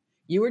you.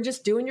 You were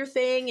just doing your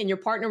thing. And your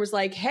partner was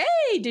like,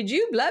 hey, did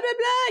you blah, blah,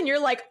 blah. And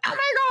you're like, oh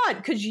my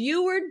God. Cause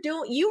you were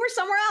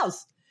somewhere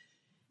else.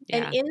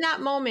 Yeah. And in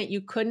that moment, you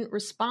couldn't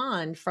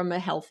respond from a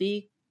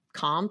healthy,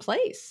 calm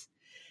place.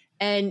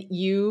 And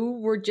you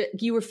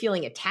were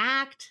feeling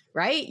attacked,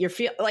 right? We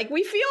feel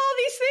all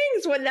these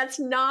things when that's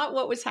not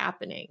what was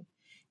happening.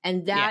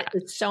 And that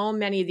is so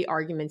many of the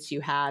arguments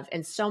you have.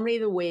 And so many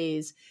of the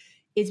ways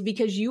is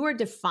because you are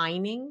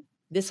defining,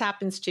 this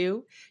happens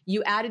too,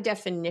 you add a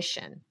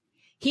definition.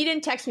 He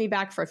didn't text me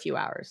back for a few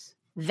hours.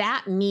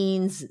 That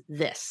means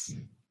this.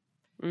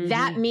 Mm-hmm.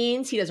 That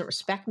means he doesn't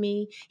respect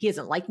me. He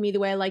doesn't like me the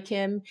way I like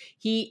him.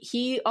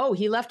 He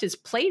left his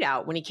plate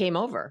out when he came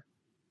over.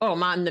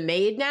 Oh, I'm the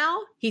maid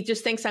now? He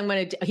just thinks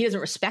he doesn't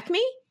respect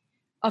me?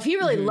 Oh, if he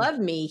really loved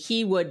me,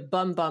 he would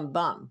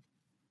bum.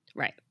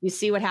 Right. You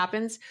see what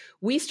happens?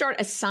 We start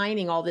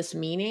assigning all this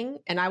meaning.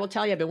 And I will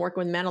tell you, I've been working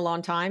with men a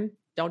long time.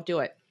 Don't do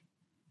it.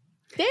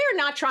 They're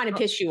not trying to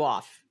piss you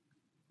off.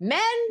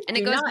 Men. And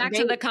it goes back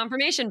to the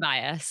confirmation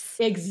bias.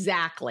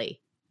 Exactly.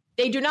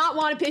 They do not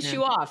want to piss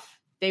you off.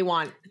 They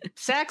want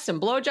sex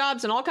and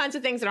blowjobs and all kinds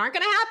of things that aren't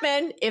going to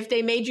happen if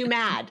they made you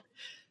mad.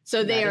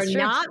 So they are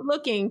not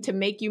looking to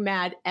make you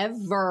mad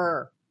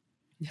ever.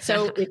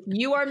 So if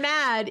you are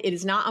mad, it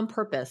is not on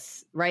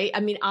purpose, right?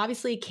 I mean,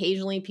 obviously,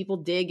 occasionally people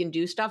dig and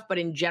do stuff, but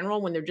in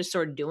general, when they're just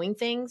sort of doing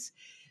things,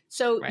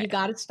 so you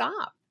got to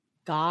stop.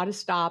 Got to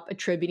stop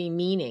attributing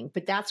meaning.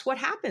 But that's what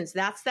happens.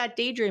 That's that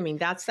daydreaming.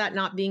 That's that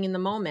not being in the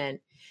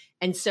moment.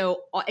 And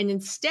so, and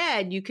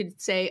instead you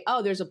could say,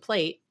 oh, there's a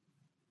plate.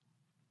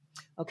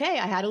 Okay,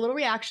 I had a little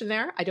reaction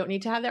there. I don't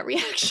need to have that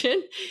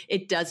reaction.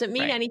 It doesn't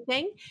mean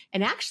anything.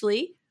 And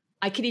actually,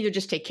 I could either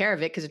just take care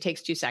of it because it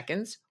takes 2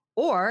 seconds,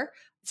 or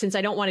since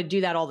I don't want to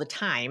do that all the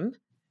time,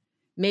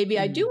 maybe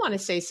I do want to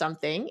say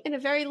something in a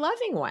very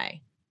loving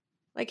way.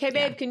 Like, hey,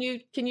 babe, can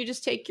you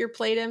just take your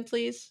plate in,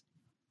 please?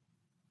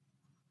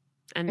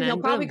 And he'll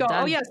probably go,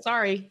 done. Oh, yeah,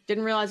 sorry.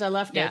 Didn't realize I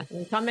left it.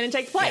 And come in and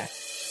take the plate.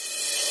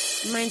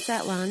 Yeah.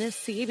 Mindset Wellness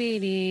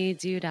CBD,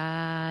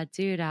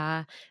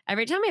 doo-dah.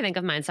 Every time I think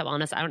of Mindset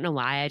Wellness, I don't know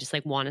why. I just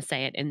want to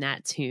say it in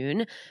that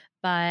tune.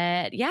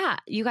 But yeah,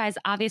 you guys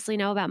obviously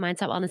know about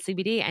Mindset Wellness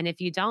CBD. And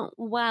if you don't,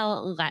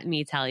 well, let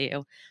me tell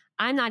you,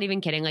 I'm not even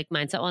kidding.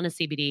 Mindset Wellness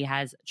CBD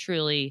has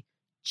truly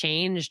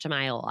changed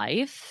my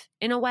life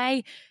in a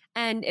way.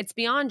 And it's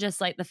beyond just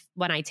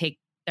when I take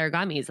their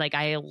gummies.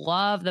 I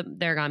love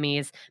their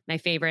gummies. My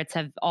favorites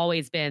have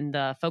always been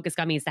the Focus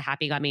gummies, the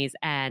Happy gummies,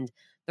 and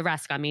the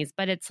Rest gummies.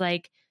 But it's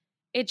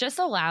it just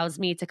allows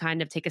me to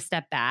kind of take a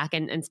step back.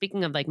 And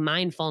speaking of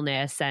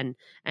mindfulness and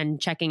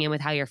checking in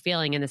with how you're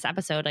feeling in this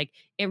episode,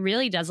 it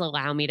really does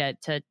allow me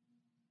to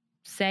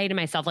say to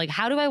myself,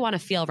 how do I want to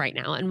feel right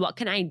now? And what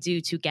can I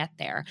do to get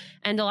there?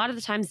 And a lot of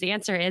the times the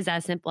answer is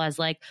as simple as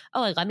let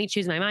me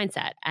choose my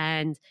mindset.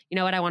 And you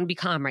know what? I want to be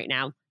calm right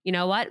now. You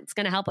know what? It's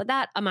going to help with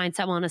that. A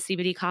Mindset Wellness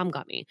CBD Calm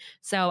Gummy.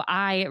 So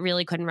I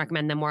really couldn't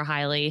recommend them more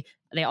highly.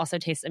 They also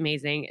taste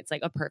amazing. It's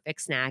a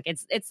perfect snack.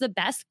 It's the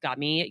best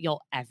gummy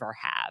you'll ever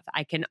have.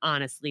 I can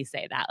honestly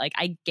say that.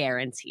 I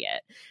guarantee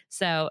it.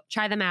 So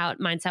try them out,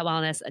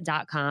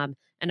 mindsetwellness.com.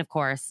 And of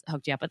course,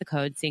 hooked you up with the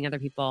code Seeing Other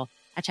People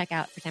at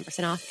checkout for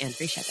 10% off and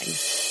free shipping.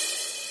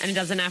 And it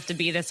doesn't have to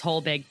be this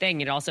whole big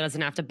thing. It also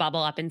doesn't have to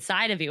bubble up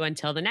inside of you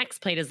until the next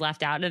plate is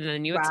left out and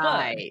then you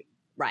explode.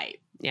 Right.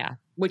 Yeah.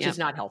 Which is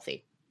not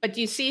healthy. But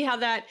do you see how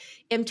that,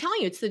 I'm telling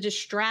you, it's the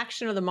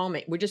distraction of the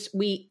moment. We're just,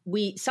 we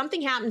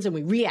something happens and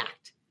we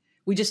react.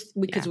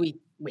 Because we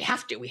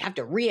have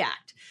to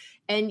react.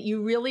 And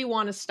you really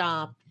want to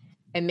stop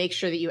and make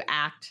sure that you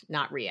act,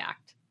 not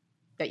react,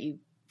 that you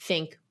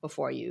think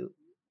before you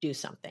do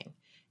something.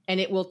 and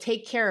it will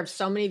take care of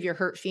so many of your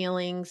hurt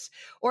feelings.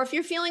 Or if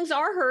your feelings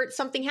are hurt,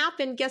 something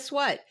happened, guess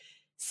what?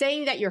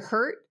 Saying that you're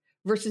hurt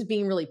versus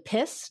being really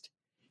pissed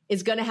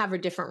is going to have a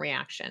different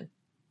reaction.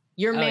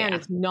 Your man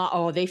is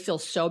not, they feel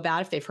so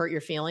bad if they've hurt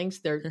your feelings.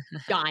 They're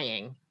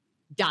dying.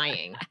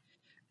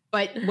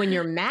 But when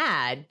you're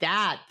mad,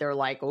 they're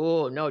like,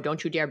 oh, no,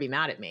 don't you dare be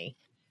mad at me.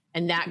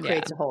 And that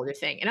creates a whole other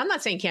thing. And I'm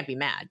not saying you can't be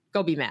mad.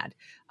 Go be mad.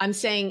 I'm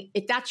saying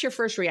if that's your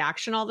first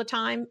reaction all the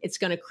time, it's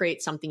going to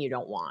create something you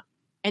don't want.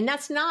 And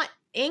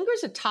anger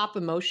is a top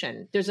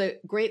emotion. There's a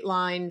great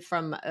line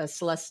from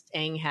Celeste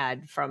Ng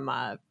had from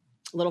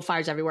Little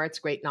Fires Everywhere. It's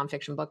a great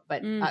nonfiction book,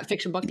 but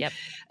fiction book. Yep.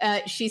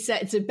 She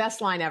said, it's the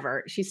best line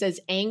ever. She says,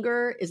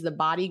 anger is the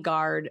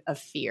bodyguard of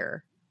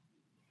fear.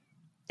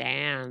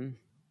 Damn.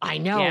 I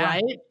know,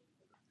 right?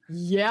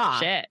 Yeah.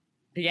 Shit.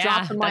 Yeah.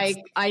 Drop the mic.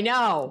 I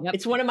know. Yep.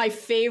 It's one of my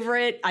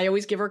favorite. I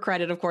always give her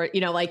credit, of course,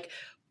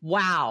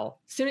 wow.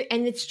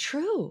 And it's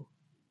true.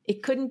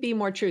 It couldn't be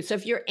more true. So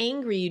if you're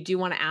angry, you do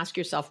want to ask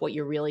yourself what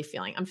you're really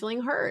feeling. I'm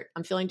feeling hurt.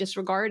 I'm feeling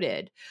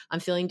disregarded. I'm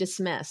feeling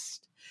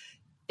dismissed.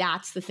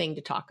 That's the thing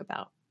to talk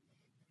about.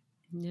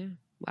 Yeah.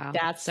 Wow.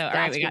 All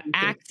right, we got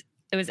act.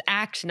 It was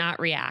act, not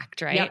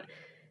react, right?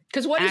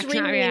 Because what act, is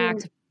reading? Not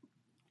react.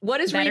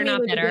 What is better, reading not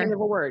at the bitter. beginning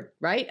of a word,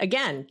 right?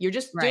 Again, you're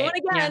just doing it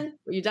again.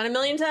 Yeah. You've done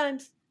 1,000,000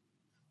 times.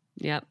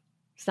 Yep.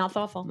 It's not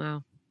thoughtful.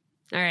 Wow.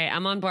 All right.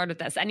 I'm on board with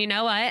this. And you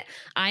know what?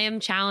 I am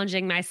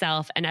challenging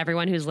myself and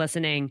everyone who's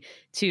listening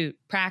to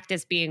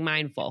practice being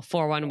mindful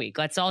for 1 week.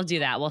 Let's all do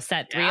that. We'll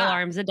set 3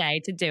 alarms a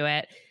day to do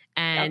it.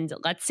 And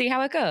let's see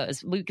how it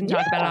goes. We can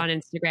talk about it on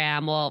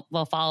Instagram.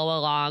 We'll follow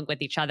along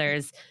with each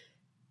other's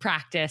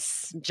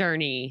practice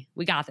journey.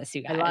 We got this,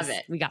 you guys. I love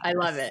it. I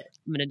love it.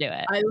 I'm going to do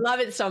it. I love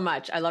it so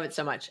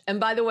much. And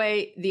by the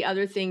way, the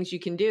other things you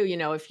can do,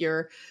 if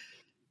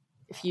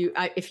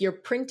you're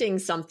printing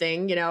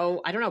something, I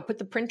don't know, put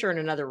the printer in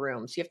another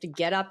room. So you have to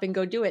get up and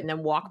go do it and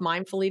then walk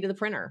mindfully to the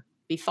printer.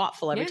 Be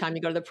thoughtful every time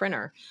you go to the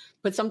printer.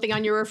 Put something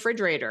on your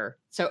refrigerator.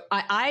 So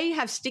I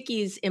have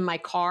stickies in my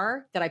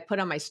car that I put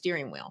on my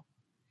steering wheel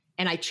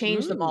and I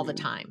change them all the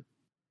time.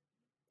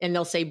 And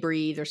they'll say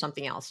breathe or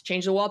something else.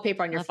 Change the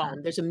wallpaper on your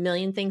phone. There's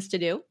 1,000,000 things to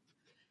do.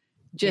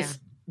 Just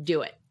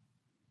do it.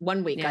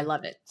 1 week. I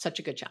love it. Such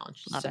a good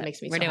challenge. It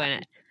makes me so happy. We're doing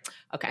it.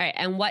 Okay. All right.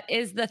 And what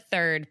is the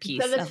third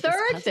piece? So the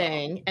third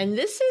thing, and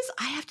this is,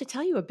 I have to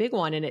tell you, a big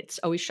one, and it's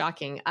always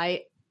shocking.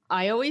 I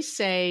always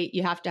say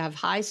you have to have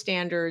high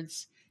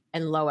standards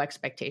and low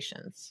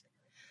expectations.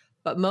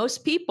 But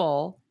most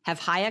people have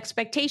high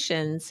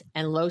expectations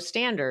and low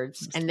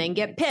standards and then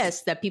get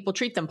pissed that people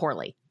treat them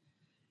poorly.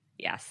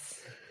 Yes.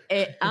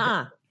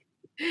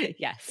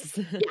 Yes.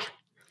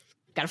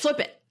 Got to flip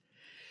it.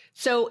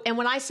 So, and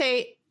when I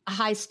say a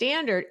high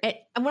standard, and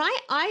when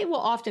I will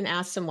often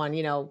ask someone,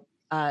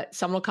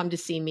 someone will come to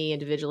see me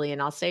individually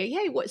and I'll say,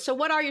 hey,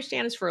 what are your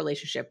standards for a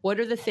relationship? What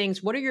are the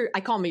things,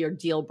 I call them your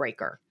deal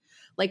breaker.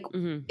 Like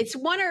it's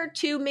 1 or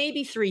 2,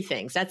 maybe 3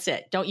 things. That's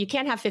it. You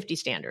can't have 50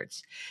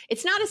 standards.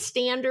 It's not a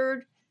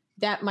standard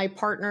that my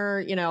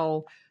partner,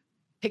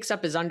 picks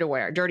up his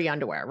underwear, dirty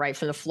underwear, right,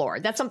 from the floor.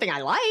 That's something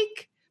I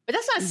like, but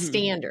that's not a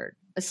standard.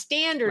 A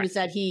standard is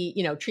that he,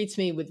 treats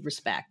me with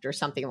respect or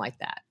something like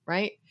that.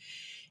 Right.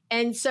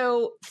 And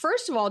so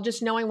first of all,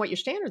 just knowing what your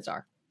standards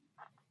are.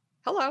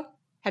 Hello.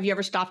 Have you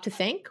ever stopped to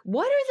think,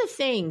 what are the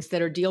things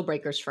that are deal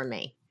breakers for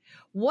me?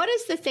 What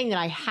is the thing that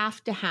I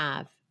have to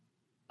have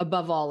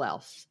above all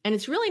else? And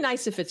it's really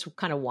nice if it's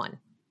kind of one,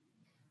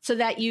 so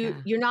that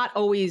you're not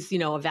always,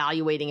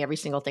 evaluating every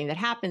single thing that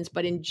happens,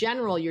 but in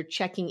general, you're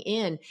checking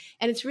in.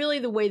 And it's really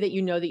the way that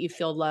that you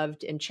feel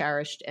loved and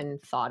cherished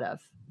and thought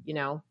of,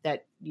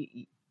 that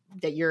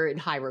you're in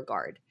high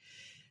regard.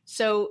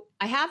 So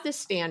I have this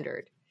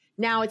standard.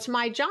 Now it's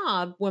my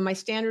job when my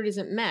standard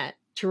isn't met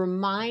to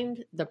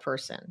remind the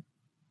person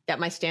that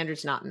my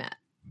standard's not met.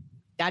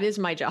 That is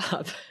my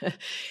job.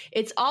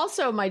 It's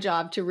also my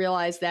job to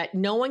realize that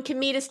no one can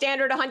meet a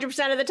standard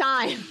 100% of the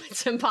time.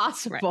 It's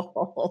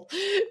impossible.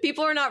 Right.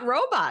 People are not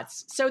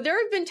robots. So there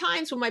have been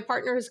times when my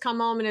partner has come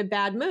home in a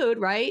bad mood,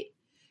 right?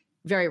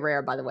 Very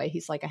rare, by the way.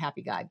 He's like a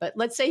happy guy. But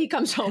let's say he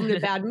comes home in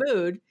a bad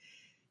mood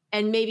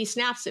and maybe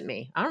snaps at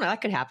me. I don't know.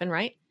 That could happen,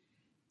 right?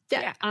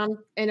 Yeah.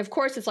 And of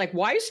course, it's like,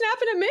 why are you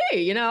snapping at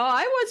me?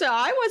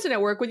 I wasn't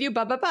at work with you,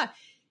 blah, blah, blah.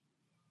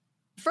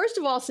 First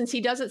of all, since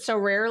he does it so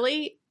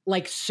rarely,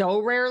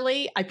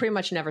 I pretty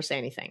much never say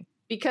anything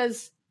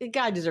because the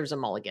guy deserves a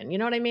mulligan. You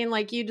know what I mean?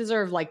 Like you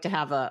deserve to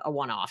have a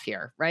one-off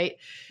here, right?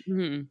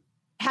 Mm-hmm.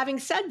 Having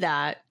said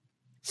that,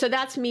 so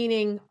that's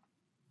meaning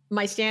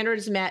my standard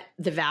is met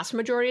the vast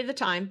majority of the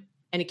time,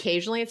 and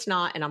occasionally it's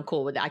not, and I'm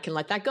cool with it. I can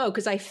let that go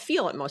because I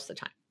feel it most of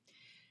the time.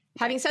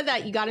 Having said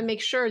that, you got to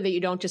make sure that you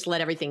don't just let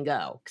everything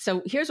go.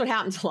 So here's what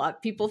happens a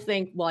lot. People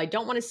think, well, I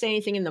don't want to say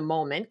anything in the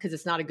moment because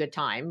it's not a good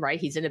time, right?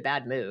 He's in a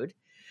bad mood.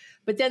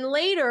 But then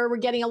later we're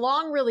getting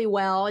along really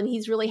well and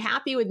he's really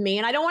happy with me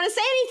and I don't want to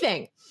say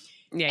anything.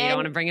 Yeah, you don't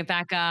want to bring it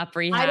back up,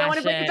 rehash I don't want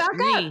to bring it back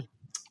up.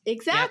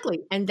 Exactly.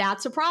 Yep. And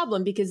that's a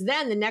problem, because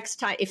then the next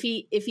time, if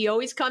he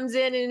always comes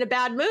in a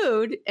bad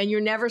mood and you're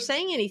never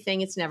saying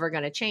anything, it's never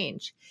going to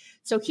change.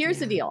 So here's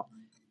the deal.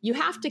 You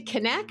have to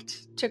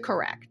connect to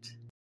correct.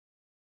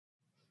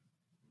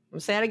 I'm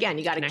say that again.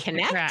 You got to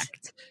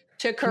connect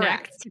to correct.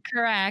 Connect to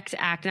correct.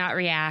 Act, not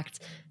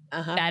react.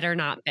 Better,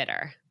 not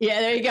bitter. Yeah,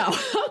 there you go.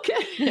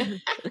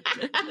 Okay.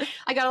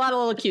 I got a lot of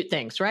little cute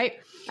things, right?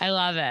 I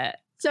love it.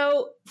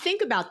 So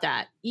think about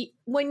that.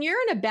 When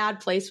you're in a bad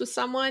place with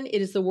someone,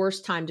 it is the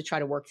worst time to try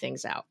to work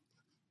things out.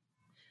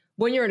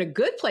 When you're in a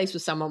good place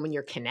with someone, when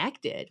you're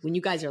connected, when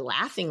you guys are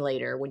laughing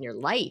later, when you're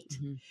light,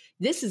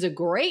 this is a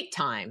great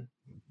time.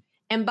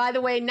 And by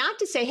the way, not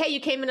to say, hey, you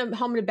came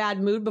home in a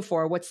bad mood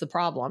before, what's the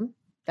problem?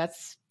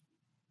 That's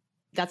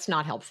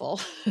not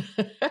helpful.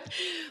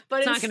 But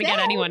it's not going to get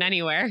anyone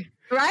anywhere.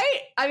 Right?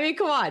 I mean,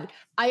 come on.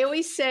 I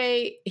always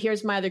say,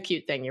 here's my other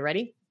cute thing. You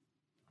ready?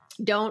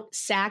 Don't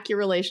sack your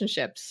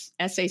relationships.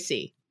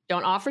 SAC.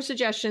 Don't offer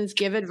suggestions,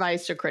 give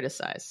advice, or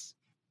criticize.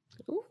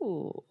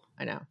 Ooh.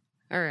 I know.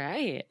 All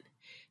right.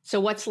 So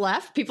what's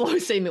left? People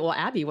always say to me, well,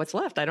 Abby, what's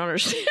left? I don't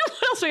understand.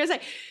 What else are you going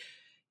to say?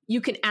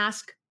 You can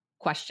ask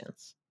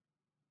questions.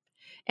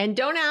 And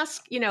don't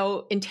ask,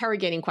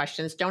 interrogating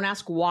questions. Don't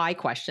ask why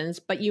questions.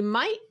 But you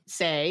might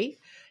say,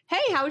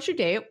 hey, how was your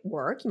day at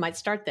work? You might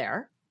start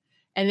there.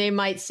 And they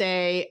might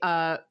say,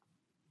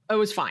 it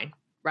was fine.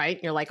 Right?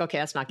 And you're like, okay,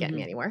 that's not getting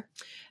me anywhere.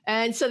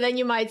 And so then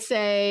you might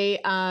say,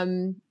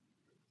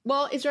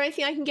 well, is there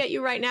anything I can get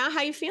you right now?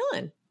 How you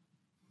feeling?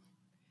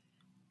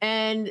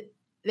 And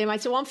they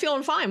might say, well, I'm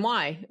feeling fine.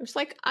 Why? It's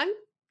like,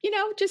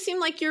 just seemed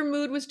like your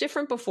mood was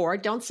different before.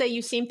 Don't say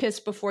you seemed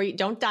pissed before.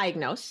 Don't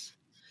diagnose.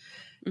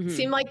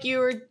 Seemed like you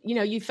were,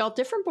 you felt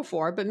different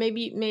before, but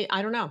maybe,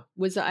 I don't know,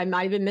 I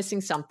might've been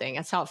missing something.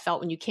 That's how it felt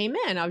when you came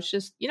in. I was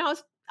just,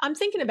 I'm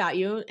thinking about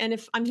you. And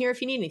if I'm here, if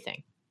you need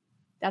anything,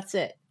 that's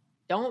it.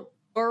 Don't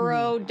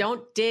burrow,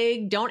 don't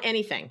dig, don't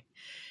anything.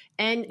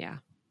 And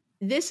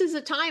this is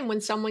a time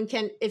when someone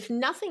can, if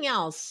nothing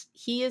else,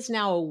 he is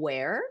now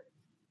aware,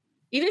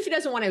 even if he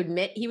doesn't want to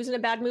admit he was in a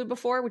bad mood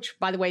before, which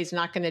by the way, he's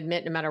not going to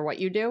admit no matter what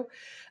you do,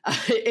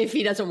 if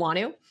he doesn't want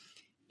to,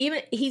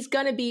 even he's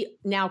going to be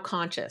now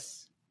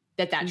conscious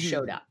that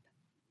showed up.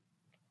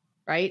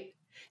 Right.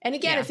 And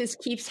again, if this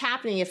keeps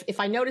happening, if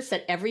I notice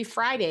that every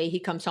Friday he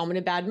comes home in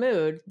a bad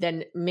mood,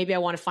 then maybe I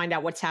want to find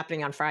out what's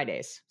happening on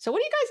Fridays. So what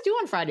do you guys do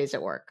on Fridays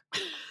at work?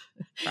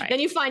 Right. Then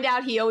you find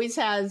out he always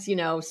has,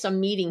 some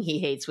meeting he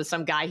hates with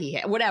some guy he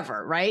hates,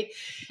 whatever. Right.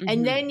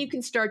 And then you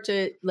can start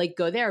to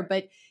go there.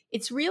 But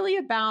it's really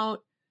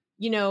about,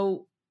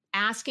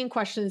 asking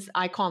questions.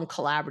 I call them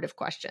collaborative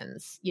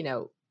questions.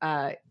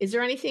 Is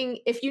there anything,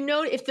 if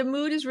the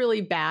mood is really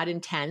bad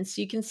and tense,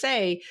 you can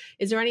say,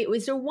 is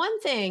there one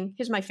thing,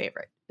 here's my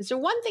favorite. Is there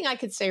one thing I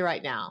could say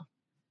right now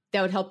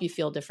that would help you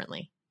feel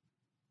differently?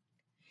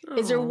 Aww.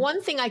 Is there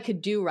one thing I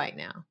could do right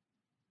now?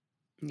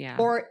 Yeah.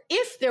 Or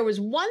if there was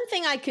one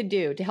thing I could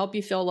do to help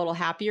you feel a little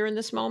happier in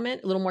this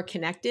moment, a little more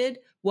connected,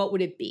 what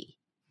would it be?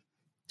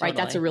 Totally. Right.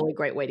 That's a really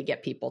great way to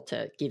get people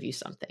to give you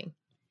something.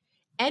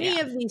 Any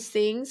of these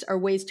things are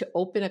ways to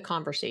open a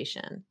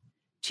conversation,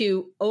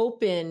 to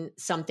open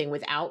something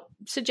without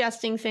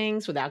suggesting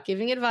things, without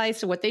giving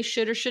advice of what they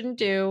should or shouldn't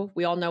do.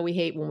 We all know we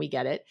hate when we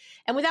get it.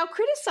 And without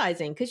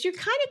criticizing, because you're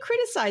kind of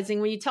criticizing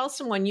when you tell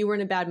someone you were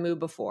in a bad mood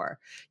before.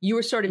 You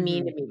were sort of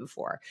mean to me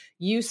before.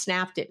 You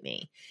snapped at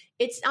me.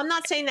 I'm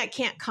not saying that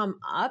can't come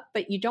up,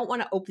 but you don't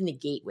want to open the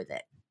gate with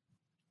it.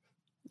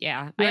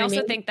 Yeah. I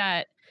also think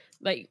that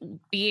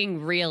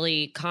being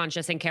really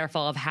conscious and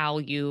careful of how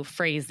you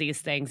phrase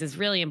these things is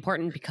really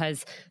important,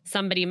 because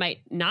somebody might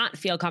not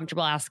feel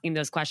comfortable asking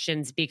those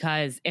questions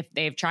because if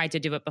they've tried to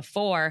do it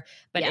before,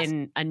 but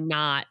in a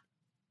not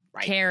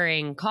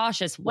caring,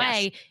 cautious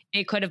way,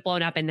 it could have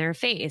blown up in their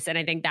face. And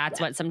I think that's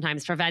what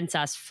sometimes prevents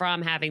us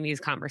from having these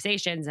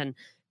conversations and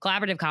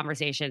collaborative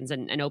conversations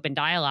and open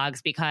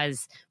dialogues,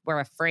 because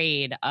we're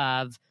afraid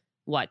of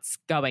what's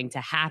going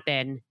to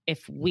happen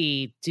if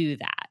we do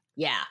that.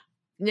 Yeah.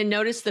 And then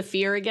notice the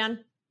fear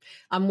again.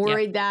 I'm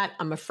worried that,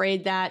 I'm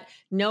afraid that.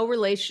 No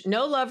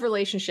love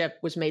relationship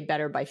was made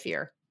better by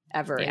fear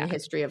ever in the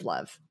history of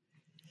love.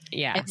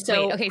 Yeah. And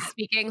so, wait, okay.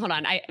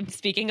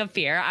 Speaking of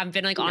fear, I've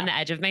been on the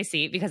edge of my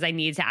seat because I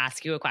need to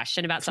ask you a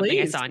question about something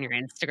I saw on your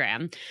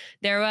Instagram.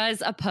 There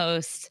was a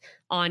post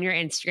on your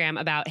Instagram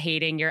about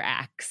hating your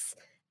ex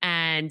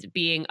and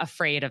being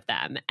afraid of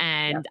them.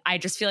 And I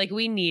just feel like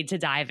we need to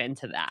dive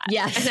into that.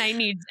 Yes. And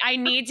I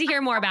need to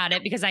hear more about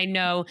it, because I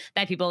know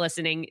that people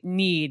listening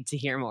need to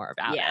hear more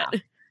about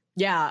it.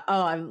 Yeah.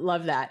 Oh, I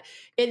love that.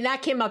 And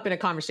that came up in a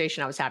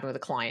conversation I was having with a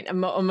client.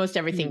 Almost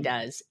everything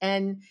does.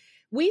 And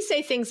we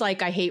say things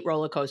like, I hate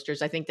roller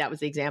coasters. I think that was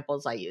the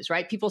examples I use,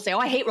 right? People say, oh,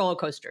 I hate roller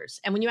coasters.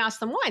 And when you ask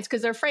them why, it's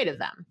because they're afraid of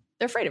them.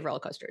 They're afraid of roller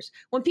coasters.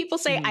 When people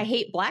say, I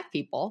hate Black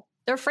people,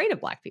 they're afraid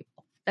of Black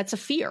people. That's a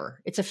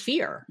fear. It's a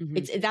fear.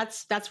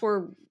 That's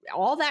where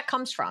all that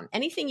comes from.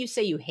 Anything you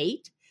say you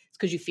hate, it's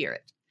because you fear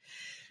it.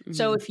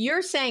 So if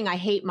you're saying, I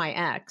hate my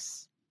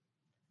ex,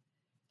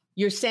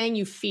 you're saying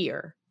you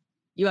fear.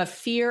 You have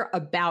fear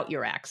about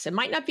your ex. It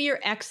might not be your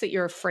ex that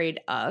you're afraid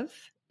of.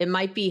 It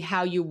might be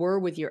how you were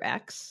with your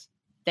ex,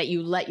 that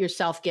you let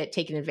yourself get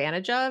taken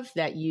advantage of,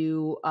 that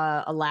you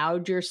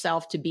allowed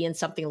yourself to be in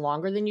something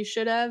longer than you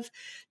should have,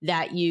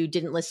 that you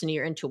didn't listen to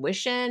your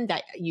intuition,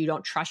 that you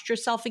don't trust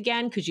yourself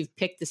again because you've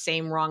picked the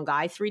same wrong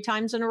guy 3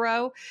 times in a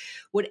row.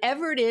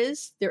 Whatever it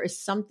is, there is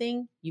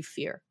something you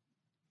fear.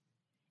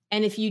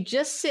 And if you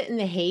just sit in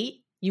the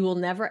hate, you will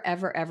never,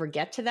 ever, ever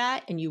get to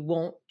that, and you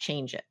won't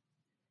change it.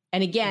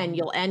 And again,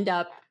 you'll end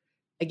up,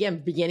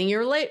 beginning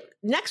your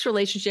next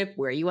relationship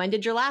where you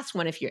ended your last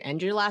one. If you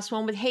end your last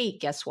one with hate,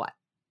 guess what?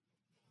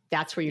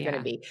 That's where you're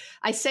going to be.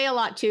 I say a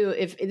lot too,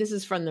 if this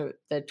is from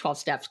the 12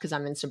 steps, because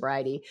I'm in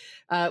sobriety,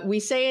 we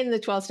say in the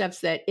 12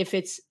 steps that if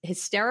it's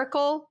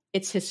hysterical,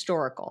 it's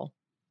historical.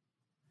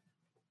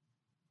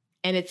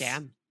 And it's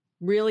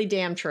really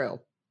damn true,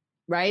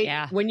 right?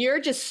 Yeah. When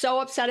you're just so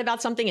upset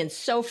about something and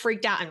so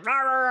freaked out and rah,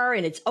 rah, rah,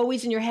 and it's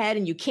always in your head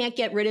and you can't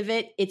get rid of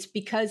it, it's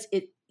because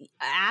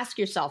ask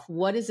yourself,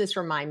 what does this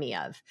remind me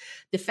of?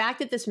 The fact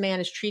that this man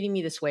is treating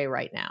me this way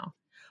right now,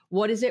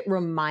 what does it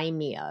remind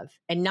me of?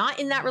 And not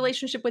in that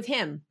relationship with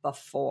him,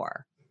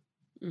 before.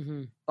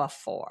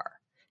 Before.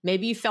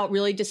 Maybe you felt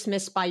really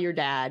dismissed by your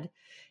dad,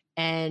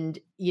 and,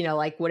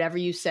 like whatever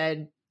you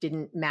said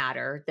didn't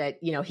matter, that,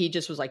 he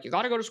just was like, you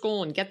got to go to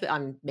school and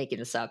I'm making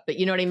this up, but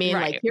you know what I mean?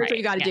 Right, like, here's what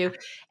you got to do.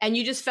 And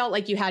you just felt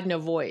like you had no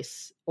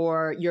voice,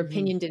 or your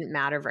opinion didn't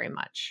matter very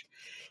much.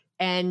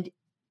 And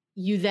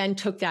you then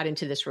took that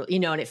into this,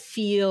 and it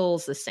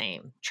feels the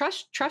same.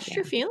 Trust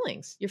your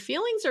feelings. Your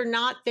feelings are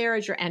not there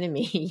as your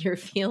enemy. Your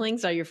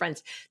feelings are your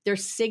friends. They're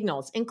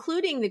signals,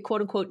 including the quote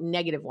unquote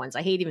negative ones.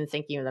 I hate even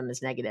thinking of them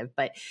as negative,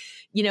 but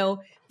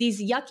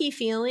these yucky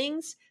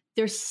feelings,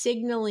 they're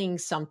signaling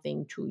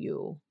something to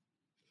you.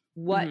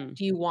 What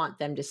do you want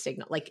them to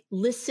signal? Like,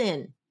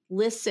 listen.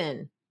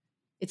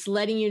 It's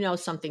letting you know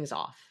something's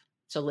off.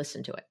 So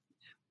listen to it.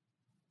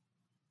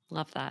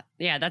 Love that.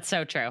 Yeah, that's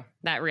so true.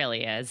 That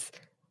really is.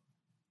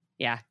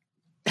 Yeah.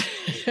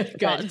 Good.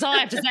 Well, that's all I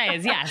have to say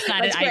is yes.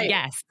 I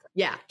guess.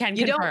 Yeah. Can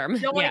you confirm.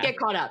 Don't want to get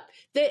caught up.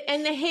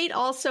 And the hate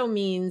also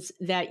means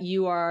that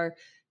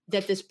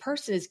that this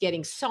person is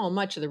getting so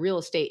much of the real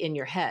estate in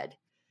your head.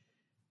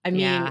 I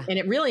mean, and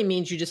it really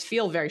means you just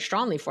feel very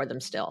strongly for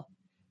them still.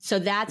 So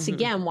that's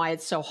again why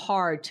it's so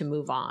hard to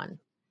move on.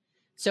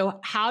 So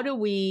how do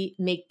we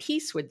make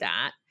peace with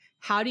that?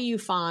 How do you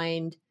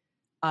find,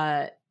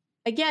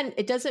 again,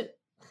 it doesn't,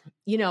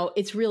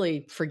 it's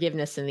really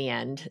forgiveness in the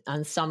end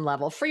on some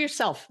level, for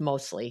yourself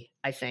mostly,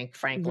 I think,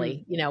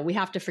 frankly. We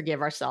have to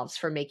forgive ourselves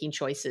for making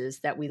choices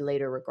that we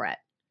later regret.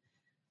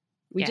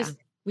 We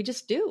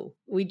just do.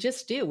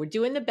 We're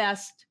doing the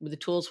best with the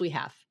tools we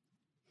have.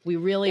 We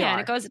really are.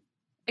 And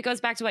it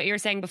goes back to what you were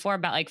saying before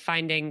about like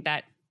finding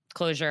that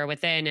closure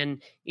within.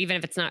 And even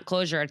if it's not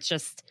closure, it's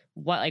just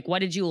what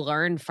did you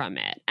learn from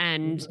it?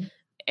 And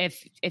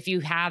if you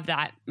have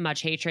that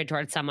much hatred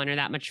towards someone, or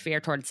that much fear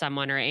towards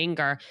someone, or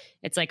anger,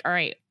 it's like, all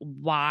right,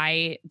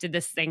 why did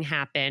this thing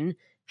happen?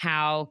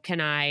 How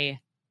can I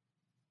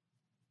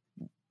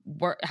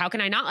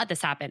not let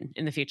this happen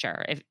in the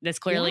future? If this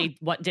clearly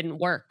what didn't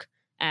work,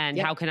 and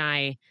how can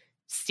I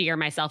steer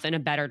myself in a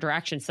better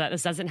direction so that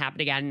this doesn't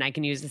happen again, and I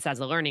can use this as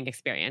a learning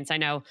experience? I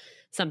know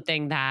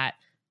something that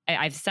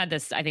I've said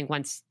this, I think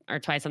once or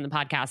twice on the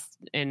podcast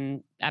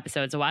in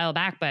episodes a while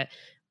back, but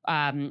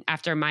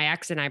after my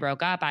ex and I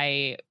broke up,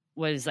 I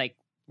was like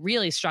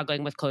really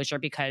struggling with closure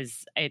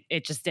because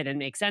it just didn't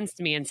make sense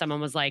to me. And someone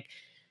was like,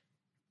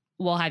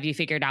 well, have you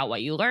figured out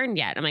what you learned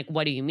yet? I'm like,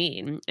 what do you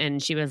mean?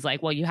 And she was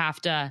like, well, you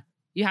have to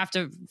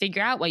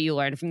figure out what you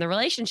learned from the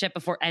relationship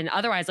before, and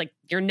otherwise, like,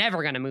 you're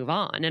never going to move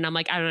on. And I'm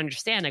like, I don't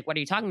understand. Like, what are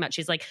you talking about?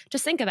 She's like,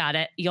 just think about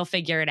it. You'll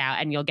figure it out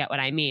and you'll get what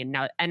I mean.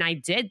 Now, and I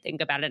did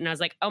think about it, and I was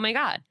like, oh my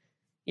God,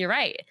 you're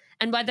right.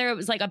 And whether it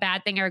was like a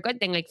bad thing or a good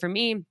thing, like for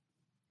me,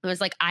 it was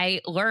like,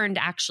 I learned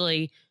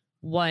actually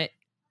what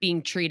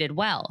being treated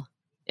well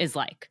is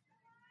like.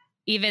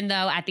 Even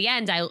though at the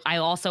end, I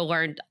also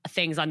learned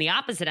things on the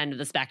opposite end of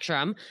the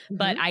spectrum,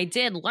 but I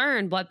did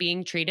learn what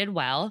being treated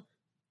well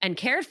and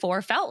cared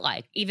for felt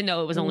like, even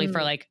though it was only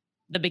for like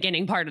the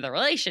beginning part of the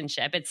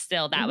relationship. It's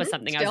still, that was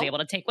something I was able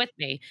to take with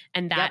me.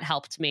 And that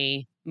helped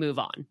me move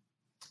on.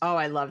 Oh,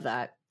 I love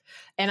that.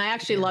 And I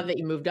actually love that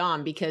you moved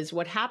on, because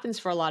what happens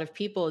for a lot of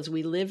people is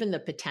we live in the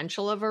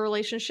potential of a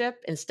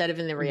relationship instead of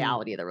in the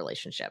reality of the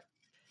relationship.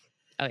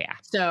 Oh, yeah.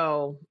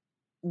 So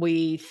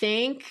we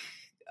think,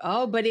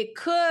 oh, but it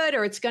could,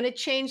 or it's going to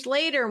change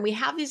later. And we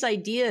have these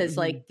ideas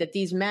like that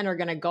these men are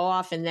going to go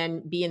off and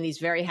then be in these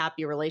very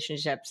happy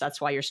relationships. That's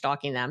why you're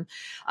stalking them.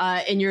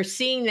 And you're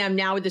seeing them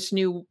now with this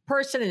new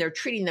person, and they're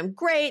treating them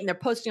great, and they're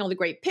posting all the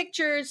great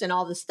pictures and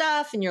all the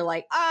stuff. And you're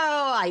like,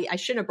 oh, I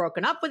shouldn't have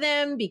broken up with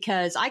him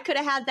because I could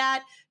have had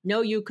that.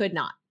 No, you could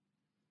not.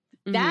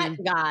 That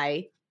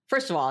guy,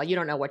 first of all, you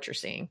don't know what you're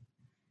seing.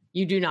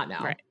 You do not know.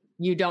 Right.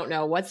 You don't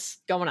know what's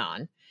going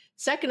on.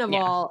 Second of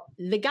all,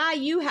 the guy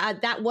you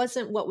had, that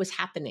wasn't what was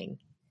happening.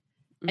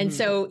 And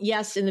so,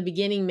 yes, in the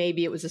beginning,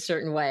 maybe it was a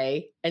certain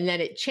way. And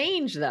then it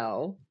changed,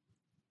 though.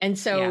 And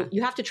so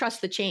you have to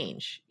trust the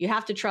change. You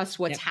have to trust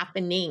what's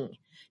happening,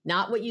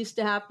 not what used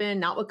to happen,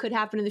 not what could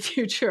happen in the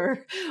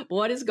future,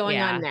 what is going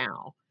on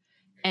now.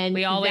 And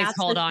we always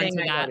hold on to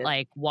that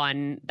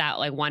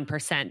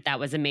 1% that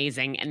was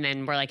amazing. And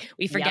then we're like,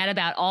 we forget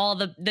about all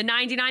the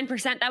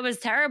 99% that was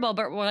terrible,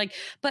 but we're like,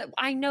 but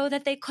I know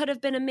that they could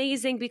have been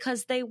amazing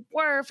because they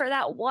were for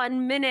that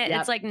 1 minute.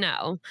 It's like,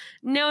 no.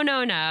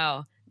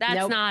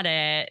 That's not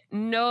it.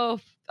 No,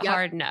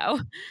 hard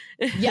no.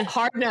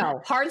 Hard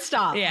no. Hard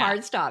stop.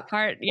 Hard stop.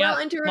 Well,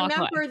 and to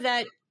remember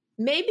that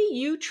maybe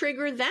you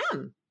trigger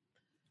them.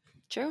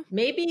 True.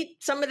 Maybe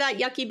some of that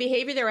yucky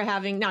behavior they were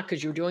having, not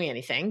because you were doing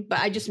anything, but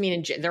I just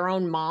mean in their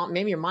own mom,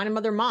 maybe your mom and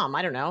mother mom.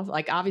 I don't know.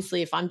 Like,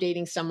 obviously, if I'm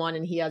dating someone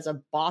and he has a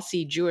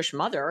bossy Jewish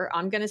mother,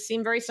 I'm going to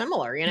seem very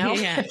similar, you know?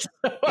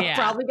 I'm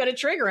probably going to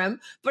trigger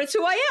him, but it's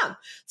who I am.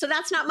 So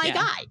that's not my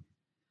guy.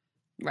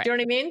 Right. Do you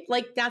know what I mean?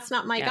 Like, that's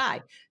not my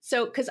guy.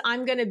 So, because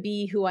I'm going to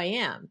be who I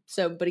am.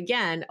 So, but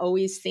again,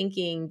 always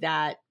thinking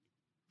that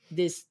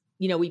this,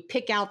 you know, we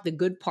pick out the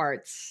good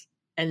parts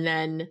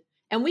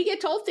and we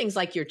get told things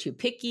like, you're too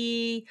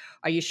picky.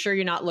 Are you sure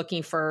you're not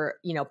looking for,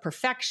 you know,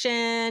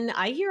 perfection?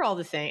 I hear all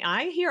the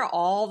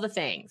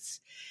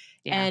things.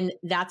 Yeah. And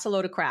that's a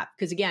load of crap.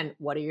 Because again,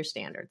 what are your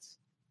standards?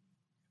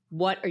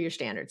 What are your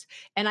standards?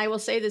 And I will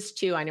say this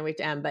too, I know we have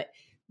to end, but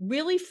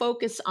really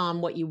focus on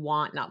what you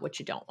want, not what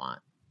you don't want.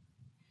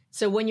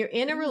 So when you're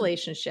in a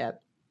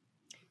relationship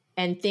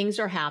and things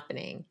are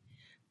happening,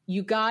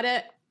 you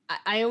gotta,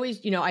 I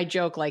always, you know, I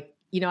joke like,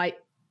 you know,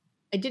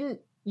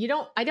 you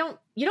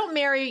don't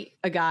marry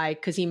a guy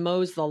because he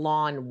mows the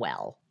lawn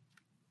well.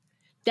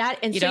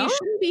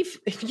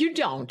 You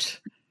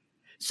don't.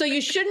 So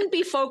you shouldn't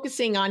be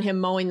focusing on him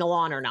mowing the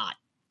lawn or not,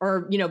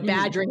 or, you know,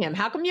 badgering him.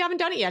 How come you haven't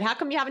done it yet? How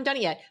come you haven't done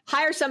it yet?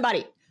 Hire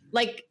somebody,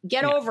 like,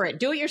 get over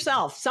it, do it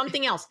yourself,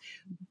 something else.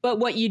 But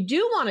what you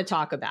do want to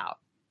talk about,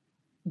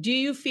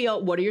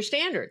 what are your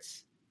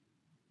standards,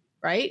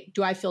 right?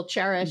 Do I feel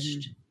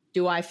cherished?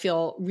 Do I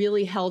feel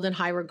really held in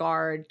high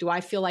regard? Do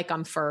I feel like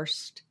I'm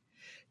first?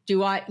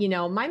 My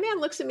man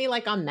looks at me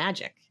like I'm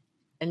magic,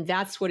 and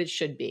that's what it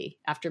should be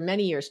after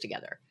many years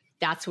together.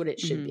 That's what it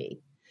should be.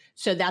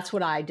 So that's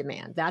what I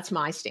demand. That's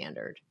my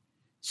standard.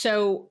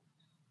 So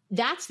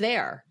that's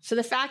there. So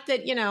the fact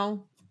that, you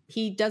know,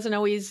 he doesn't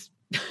always,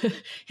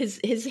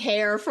 his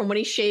hair from when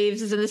he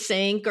shaves is in the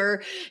sink,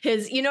 or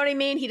his, you know what I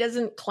mean? He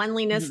doesn't,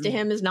 cleanliness to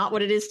him is not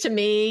what it is to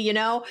me. You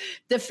know,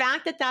 the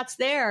fact that that's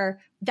there,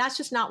 that's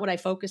just not what I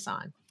focus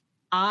on.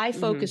 I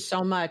focus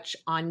so much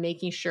on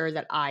making sure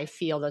that I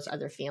feel those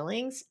other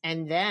feelings.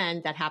 And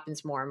then that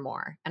happens more and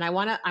more. And I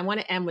want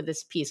to end with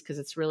this piece because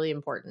it's really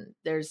important.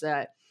 There's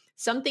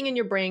something in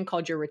your brain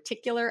called your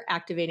reticular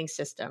activating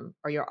system,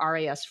 or your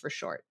RAS for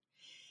short.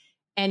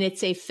 And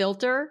it's a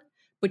filter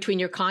between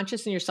your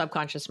conscious and your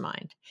subconscious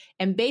mind.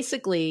 And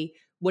basically,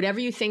 whatever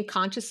you think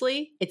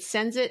consciously, it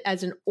sends it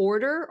as an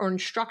order or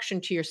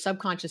instruction to your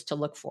subconscious to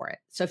look for it.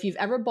 So if you've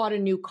ever bought a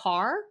new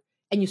car,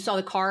 and you saw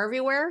the car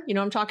everywhere, you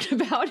know what I'm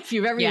talking about? If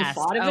you've ever even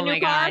thought of a new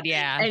car,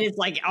 and it's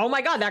like, oh my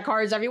God, that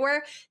car is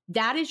everywhere.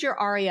 That is your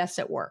RAS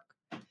at work.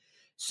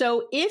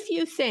 So if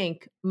you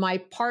think my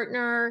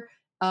partner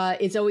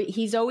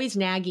he's always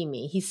nagging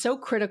me, he's so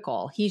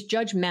critical, he's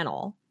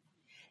judgmental,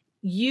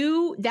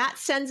 that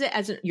sends it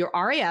as your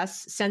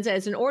RAS sends it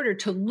as an order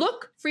to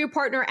look for your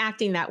partner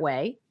acting that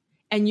way,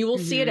 and you will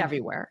see it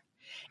everywhere.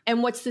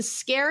 And what's the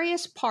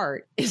scariest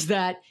part is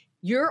that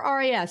your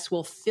RAS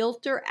will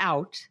filter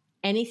out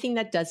anything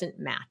that doesn't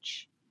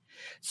match.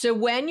 So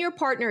when your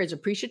partner is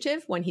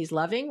appreciative, when he's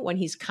loving, when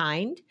he's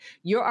kind,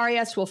 your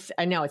RAS will,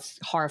 I know it's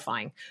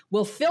horrifying,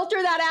 will filter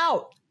that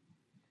out.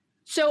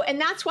 So, and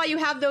that's why you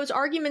have those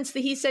arguments that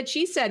he said,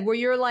 she said, where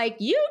you're like,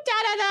 you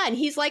da-da-da. And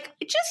he's like,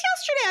 just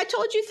yesterday, I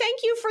told you,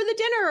 thank you for the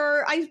dinner,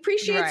 or I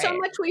appreciate so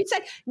much what you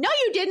said. No,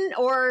 you didn't.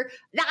 Or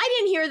I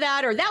didn't hear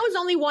that, or that was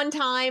only one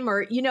time,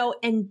 or, you know,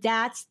 and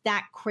that's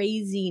that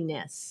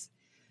craziness.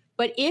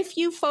 But if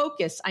you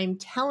focus, I'm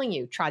telling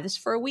you, try this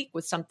for a week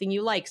with something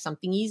you like,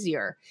 something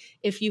easier.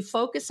 If you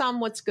focus on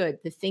what's good,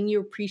 the thing you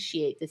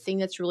appreciate, the thing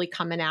that's really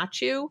coming at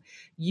you,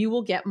 you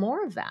will get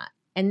more of that.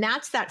 And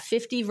that's that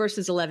 50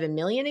 versus 11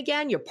 million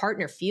again. Your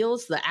partner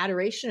feels the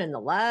adoration and the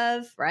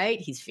love, right?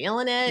 He's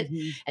feeling it,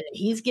 and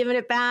he's giving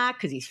it back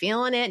because he's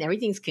feeling it, and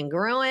everything's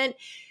congruent.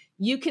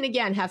 You can,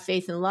 again, have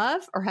faith in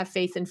love or have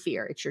faith in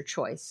fear. It's your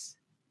choice.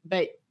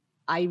 But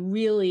I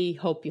really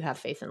hope you have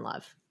faith in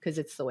love, because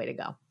it's the way to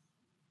go.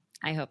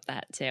 I hope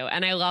that too.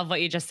 And I love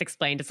what you just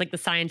explained. It's like the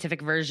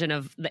scientific version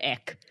of the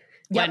ick.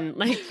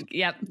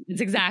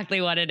 It's exactly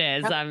what it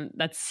is.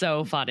 That's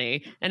so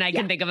funny. And I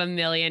can think of a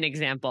million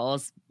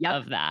examples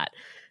of that.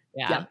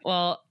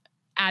 Well,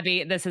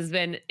 Abby, this has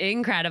been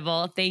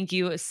incredible. Thank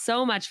you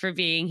so much for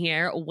being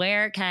here.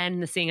 Where can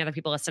the Seeing Other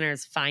People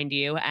listeners find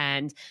you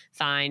and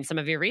find some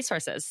of your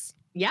resources?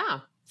 Yeah.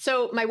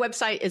 So my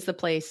website is the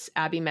place,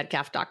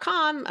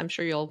 abbymedcalf.com. I'm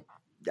sure you'll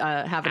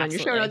have it on your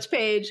show notes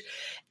page.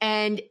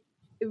 And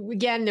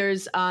again,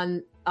 there's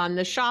on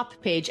the shop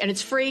page, and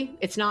it's free.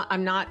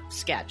 I'm not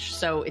Sketch.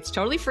 So it's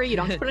totally free. You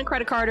don't have to put in a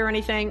credit card or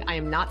anything. I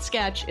am not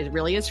Sketch. It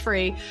really is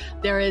free.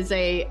 There is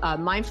a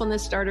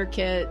mindfulness starter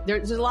kit.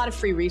 There's a lot of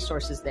free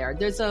resources there.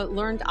 There's a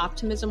learned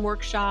optimism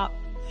workshop.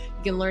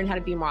 You can learn how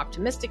to be more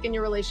optimistic in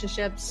your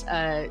relationships.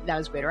 That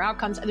has greater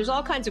outcomes. And there's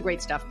all kinds of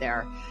great stuff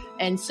there.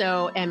 And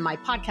my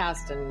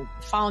podcast and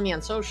follow me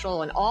on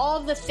social and all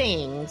of the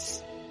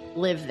things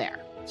live there.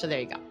 So there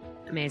you go.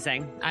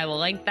 Amazing. I will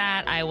link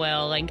that. I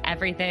will link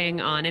everything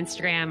on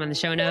Instagram and the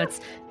show notes.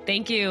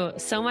 Thank you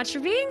so much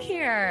for being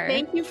here.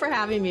 Thank you for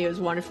having me. It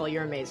was wonderful.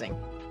 You're amazing.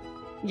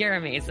 You're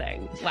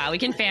amazing. Wow, we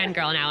can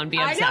fangirl now and be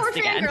obsessed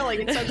again. I know, we're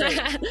fangirling. It's so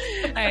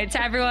great. All right,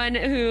 to everyone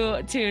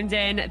who tuned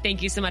in,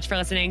 thank you so much for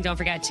listening. Don't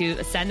forget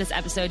to send this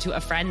episode to a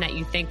friend that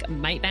you think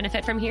might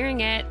benefit from hearing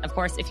it. Of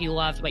course, if you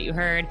loved what you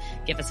heard,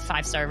 give us a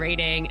 5-star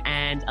rating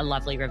and a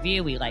lovely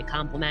review. We like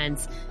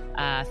compliments.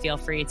 Feel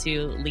free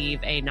to leave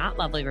a not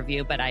lovely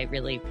review, but I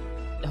really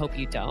hope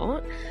you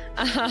don't.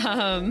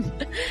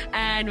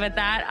 And with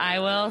that, I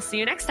will see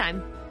you next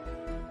time.